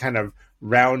well to kind of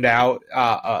round out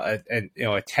a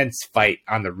tense fight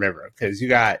on the river. Because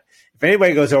if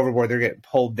anybody goes overboard, they're getting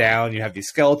pulled down. You have these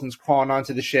skeletons crawling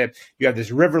onto the ship. You have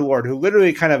this river lord who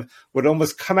literally kind of would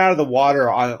almost come out of the water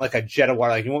on like a jet of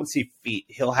water. Like you won't see feet.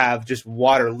 He'll have just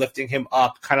water lifting him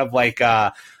up, kind of like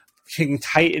King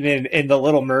Titan in The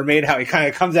Little Mermaid, how he kind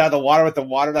of comes out of the water with the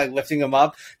water like lifting him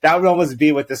up. That would almost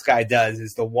be what this guy does,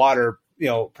 is the water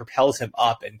propels him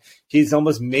up, and he's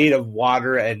almost made of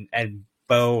water and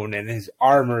bone, and his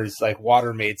armor is like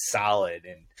water made solid.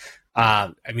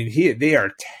 And they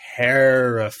are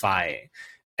terrifying.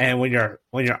 And when you're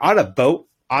on a boat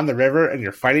on the river and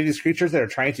you're fighting these creatures that are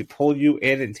trying to pull you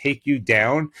in and take you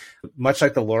down, much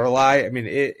like the Lorelei,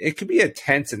 it could be a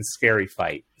tense and scary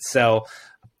fight. So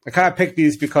I kind of picked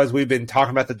these because we've been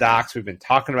talking about the docks, we've been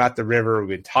talking about the river,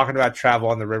 we've been talking about travel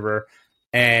on the river.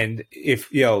 And if,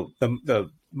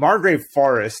 the Margrave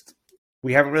Forest,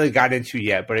 we haven't really got into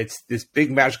yet, but it's this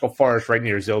big magical forest right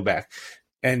near Zobeck.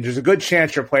 And there's a good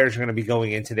chance your players are going to be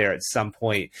going into there at some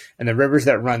point. And the rivers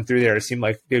that run through there seem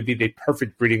like they would be the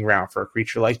perfect breeding ground for a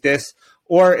creature like this.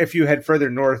 Or if you head further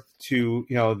north to,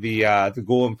 the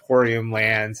Ghoul Emporium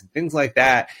lands and things like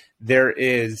that, there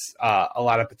is a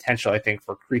lot of potential, I think,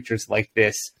 for creatures like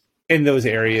this in those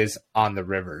areas on the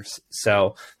rivers.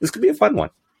 So this could be a fun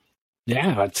one.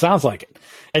 Yeah, it sounds like it.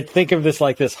 I think of this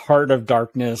like this Heart of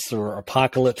Darkness or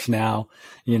Apocalypse Now,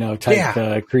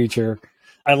 type creature.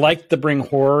 I like to bring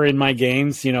horror in my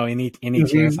games, any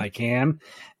chance I can.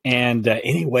 And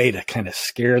any way to kind of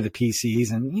scare the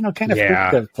PCs and, kind of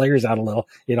freak the players out a little.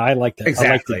 I like that. I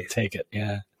like to take it.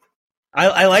 Yeah.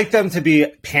 I like them to be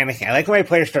panicking. I like when my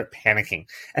players start panicking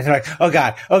and they're like, oh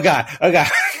God.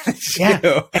 Yeah.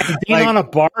 And being on a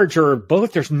barge or a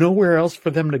boat, there's nowhere else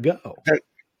for them to go.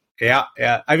 Yeah.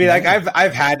 I mean, like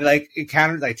I've had like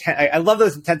encounters, I love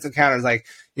those intense encounters. Like,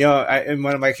 in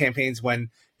one of my campaigns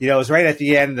when, it was right at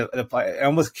the end, I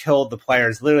almost killed the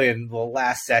players literally in the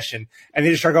last session. And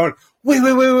they just start going, wait.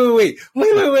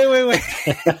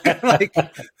 Like,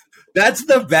 that's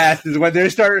the best is when they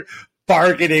start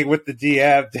bargaining with the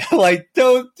DM. They're like,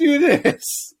 don't do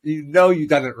this. You've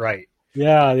done it right.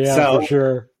 Yeah, for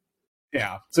sure.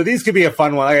 Yeah. So these could be a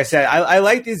fun one. Like I said, I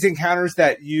like these encounters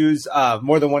that use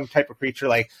more than one type of creature,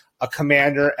 like a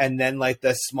commander and then like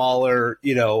the smaller,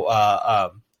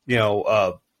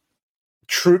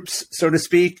 troops, so to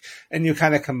speak, and you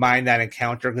kind of combine that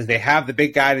encounter because they have the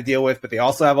big guy to deal with, but they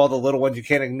also have all the little ones you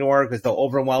can't ignore because they'll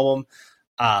overwhelm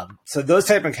them. So those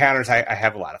type of encounters I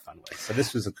have a lot of fun with. So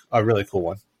this was a really cool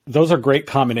one. Those are great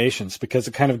combinations because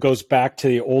it kind of goes back to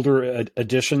the older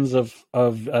editions of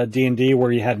D&D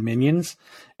where you had minions,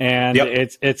 and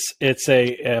it's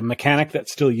a mechanic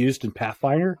that's still used in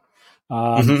Pathfinder.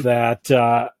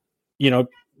 That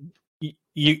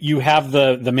you have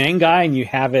the main guy and you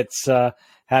have its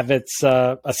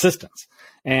assistants,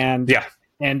 and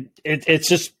it's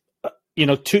just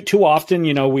too often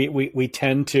we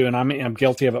tend to, and I'm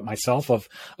guilty of it myself,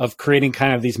 of creating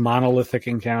kind of these monolithic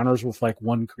encounters with like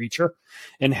one creature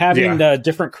and having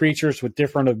different creatures with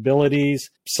different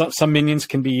abilities. Some minions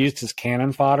can be used as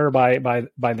cannon fodder by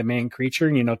the main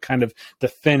creature, kind of to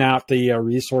thin out the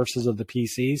resources of the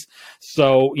PCs.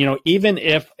 So even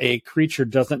if a creature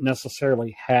doesn't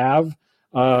necessarily have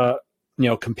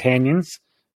companions,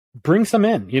 bring some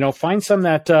in, find some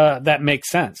that makes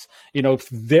sense,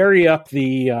 vary up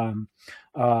the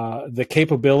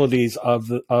capabilities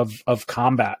of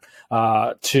combat,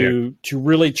 to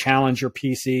really challenge your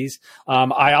PCs.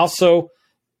 I also,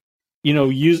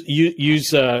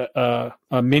 use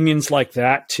minions like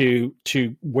that to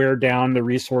wear down the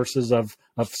resources of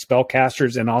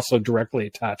spellcasters and also directly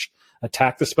attack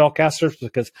the spellcasters,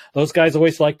 because those guys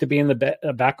always like to be in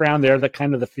the background. They're the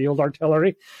kind of the field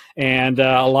artillery, and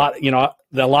a lot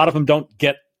of them don't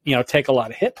get take a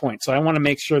lot of hit points. So I want to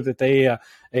make sure that they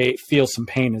feel some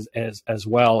pain as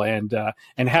well, and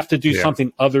have to do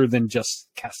something other than just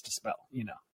cast a spell.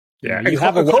 You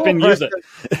have a weapon, use it.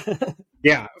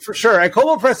 Yeah, for sure. And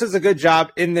Kobold Press does a good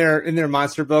job in their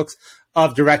monster books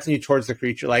of directing you towards the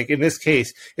creature. Like in this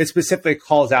case, it specifically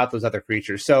calls out those other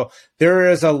creatures. So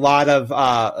there is a lot of,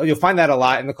 you'll find that a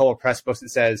lot in the Kobold Press books. It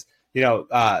says,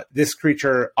 this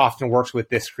creature often works with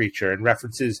this creature and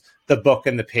references the book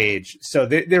and the page. So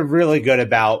they're really good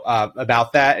about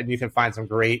that. And you can find some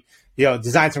great,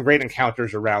 design some great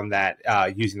encounters around that,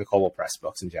 using the Kobold Press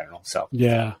books in general. So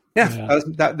yeah.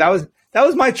 That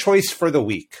was my choice for the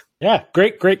week. Yeah.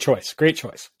 Great choice.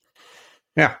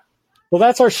 Yeah. Well,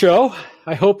 that's our show.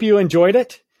 I hope you enjoyed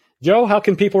it. Joe, how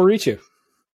can people reach you?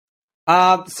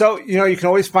 So, you can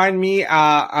always find me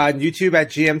on YouTube at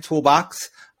GM Toolbox,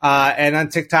 and on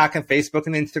TikTok and Facebook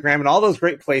and Instagram and all those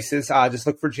great places. Just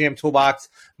look for GM Toolbox.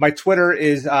 My Twitter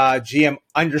is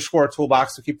GM_Toolbox,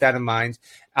 so keep that in mind.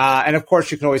 And of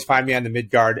course, you can always find me on the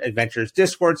Midgard Adventures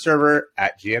Discord server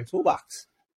at GM Toolbox.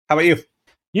 How about you?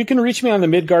 You can reach me on the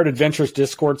Midgard Adventures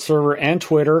Discord server and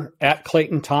Twitter at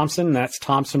Clayton Thompson. That's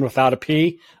Thompson without a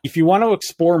P. If you want to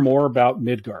explore more about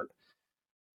Midgard,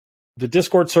 the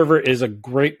Discord server is a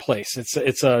great place.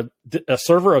 It's a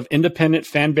server of independent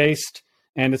fan-based,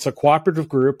 and it's a cooperative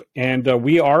group, and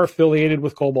we are affiliated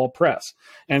with Kobold Press.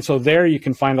 And so there you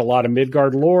can find a lot of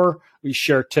Midgard lore. We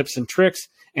share tips and tricks,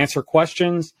 answer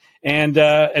questions, and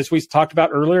as we talked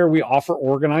about earlier, we offer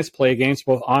organized play games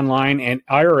both online and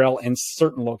IRL in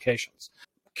certain locations.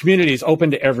 Community is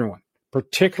open to everyone,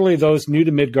 particularly those new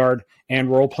to Midgard and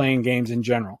role-playing games in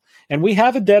general. And we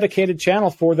have a dedicated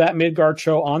channel for that Midgard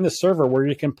show on the server where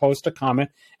you can post a comment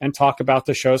and talk about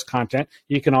the show's content.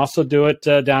 You can also do it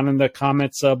down in the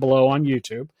comments below on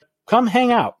YouTube. Come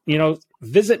hang out,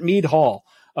 visit Mead Hall.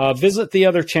 Visit the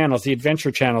other channels, the adventure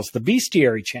channels, the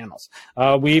bestiary channels.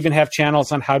 We even have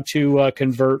channels on how to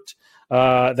convert,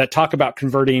 that talk about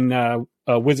converting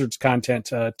Wizards content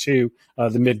to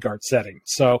the Midgard setting.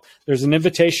 So there's an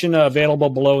invitation available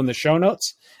below in the show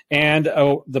notes. And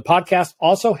the podcast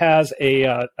also has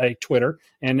a Twitter,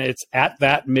 and it's at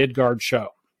that Midgard show.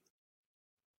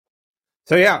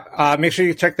 So make sure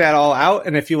you check that all out.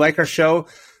 And if you like our show,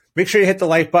 make sure you hit the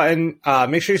like button.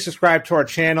 Make sure you subscribe to our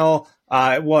channel.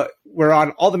 What we're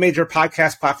on all the major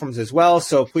podcast platforms as well.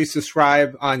 So please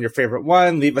subscribe on your favorite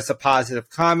one. Leave us a positive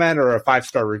comment or a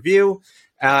 5-star review.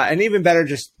 And even better,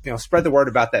 just spread the word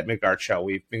about that Midgard show.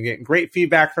 We've been getting great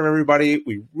feedback from everybody.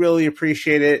 We really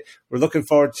appreciate it. We're looking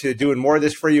forward to doing more of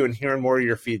this for you and hearing more of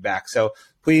your feedback. So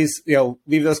please,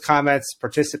 leave those comments,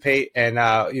 participate, and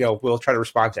we'll try to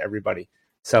respond to everybody.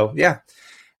 So yeah,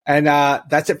 and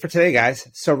that's it for today, guys.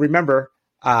 So remember,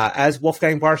 as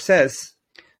Wolfgang Barr says,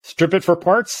 strip it for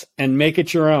parts and make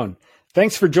it your own.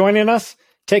 Thanks for joining us.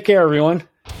 Take care, everyone.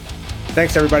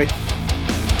 Thanks, everybody.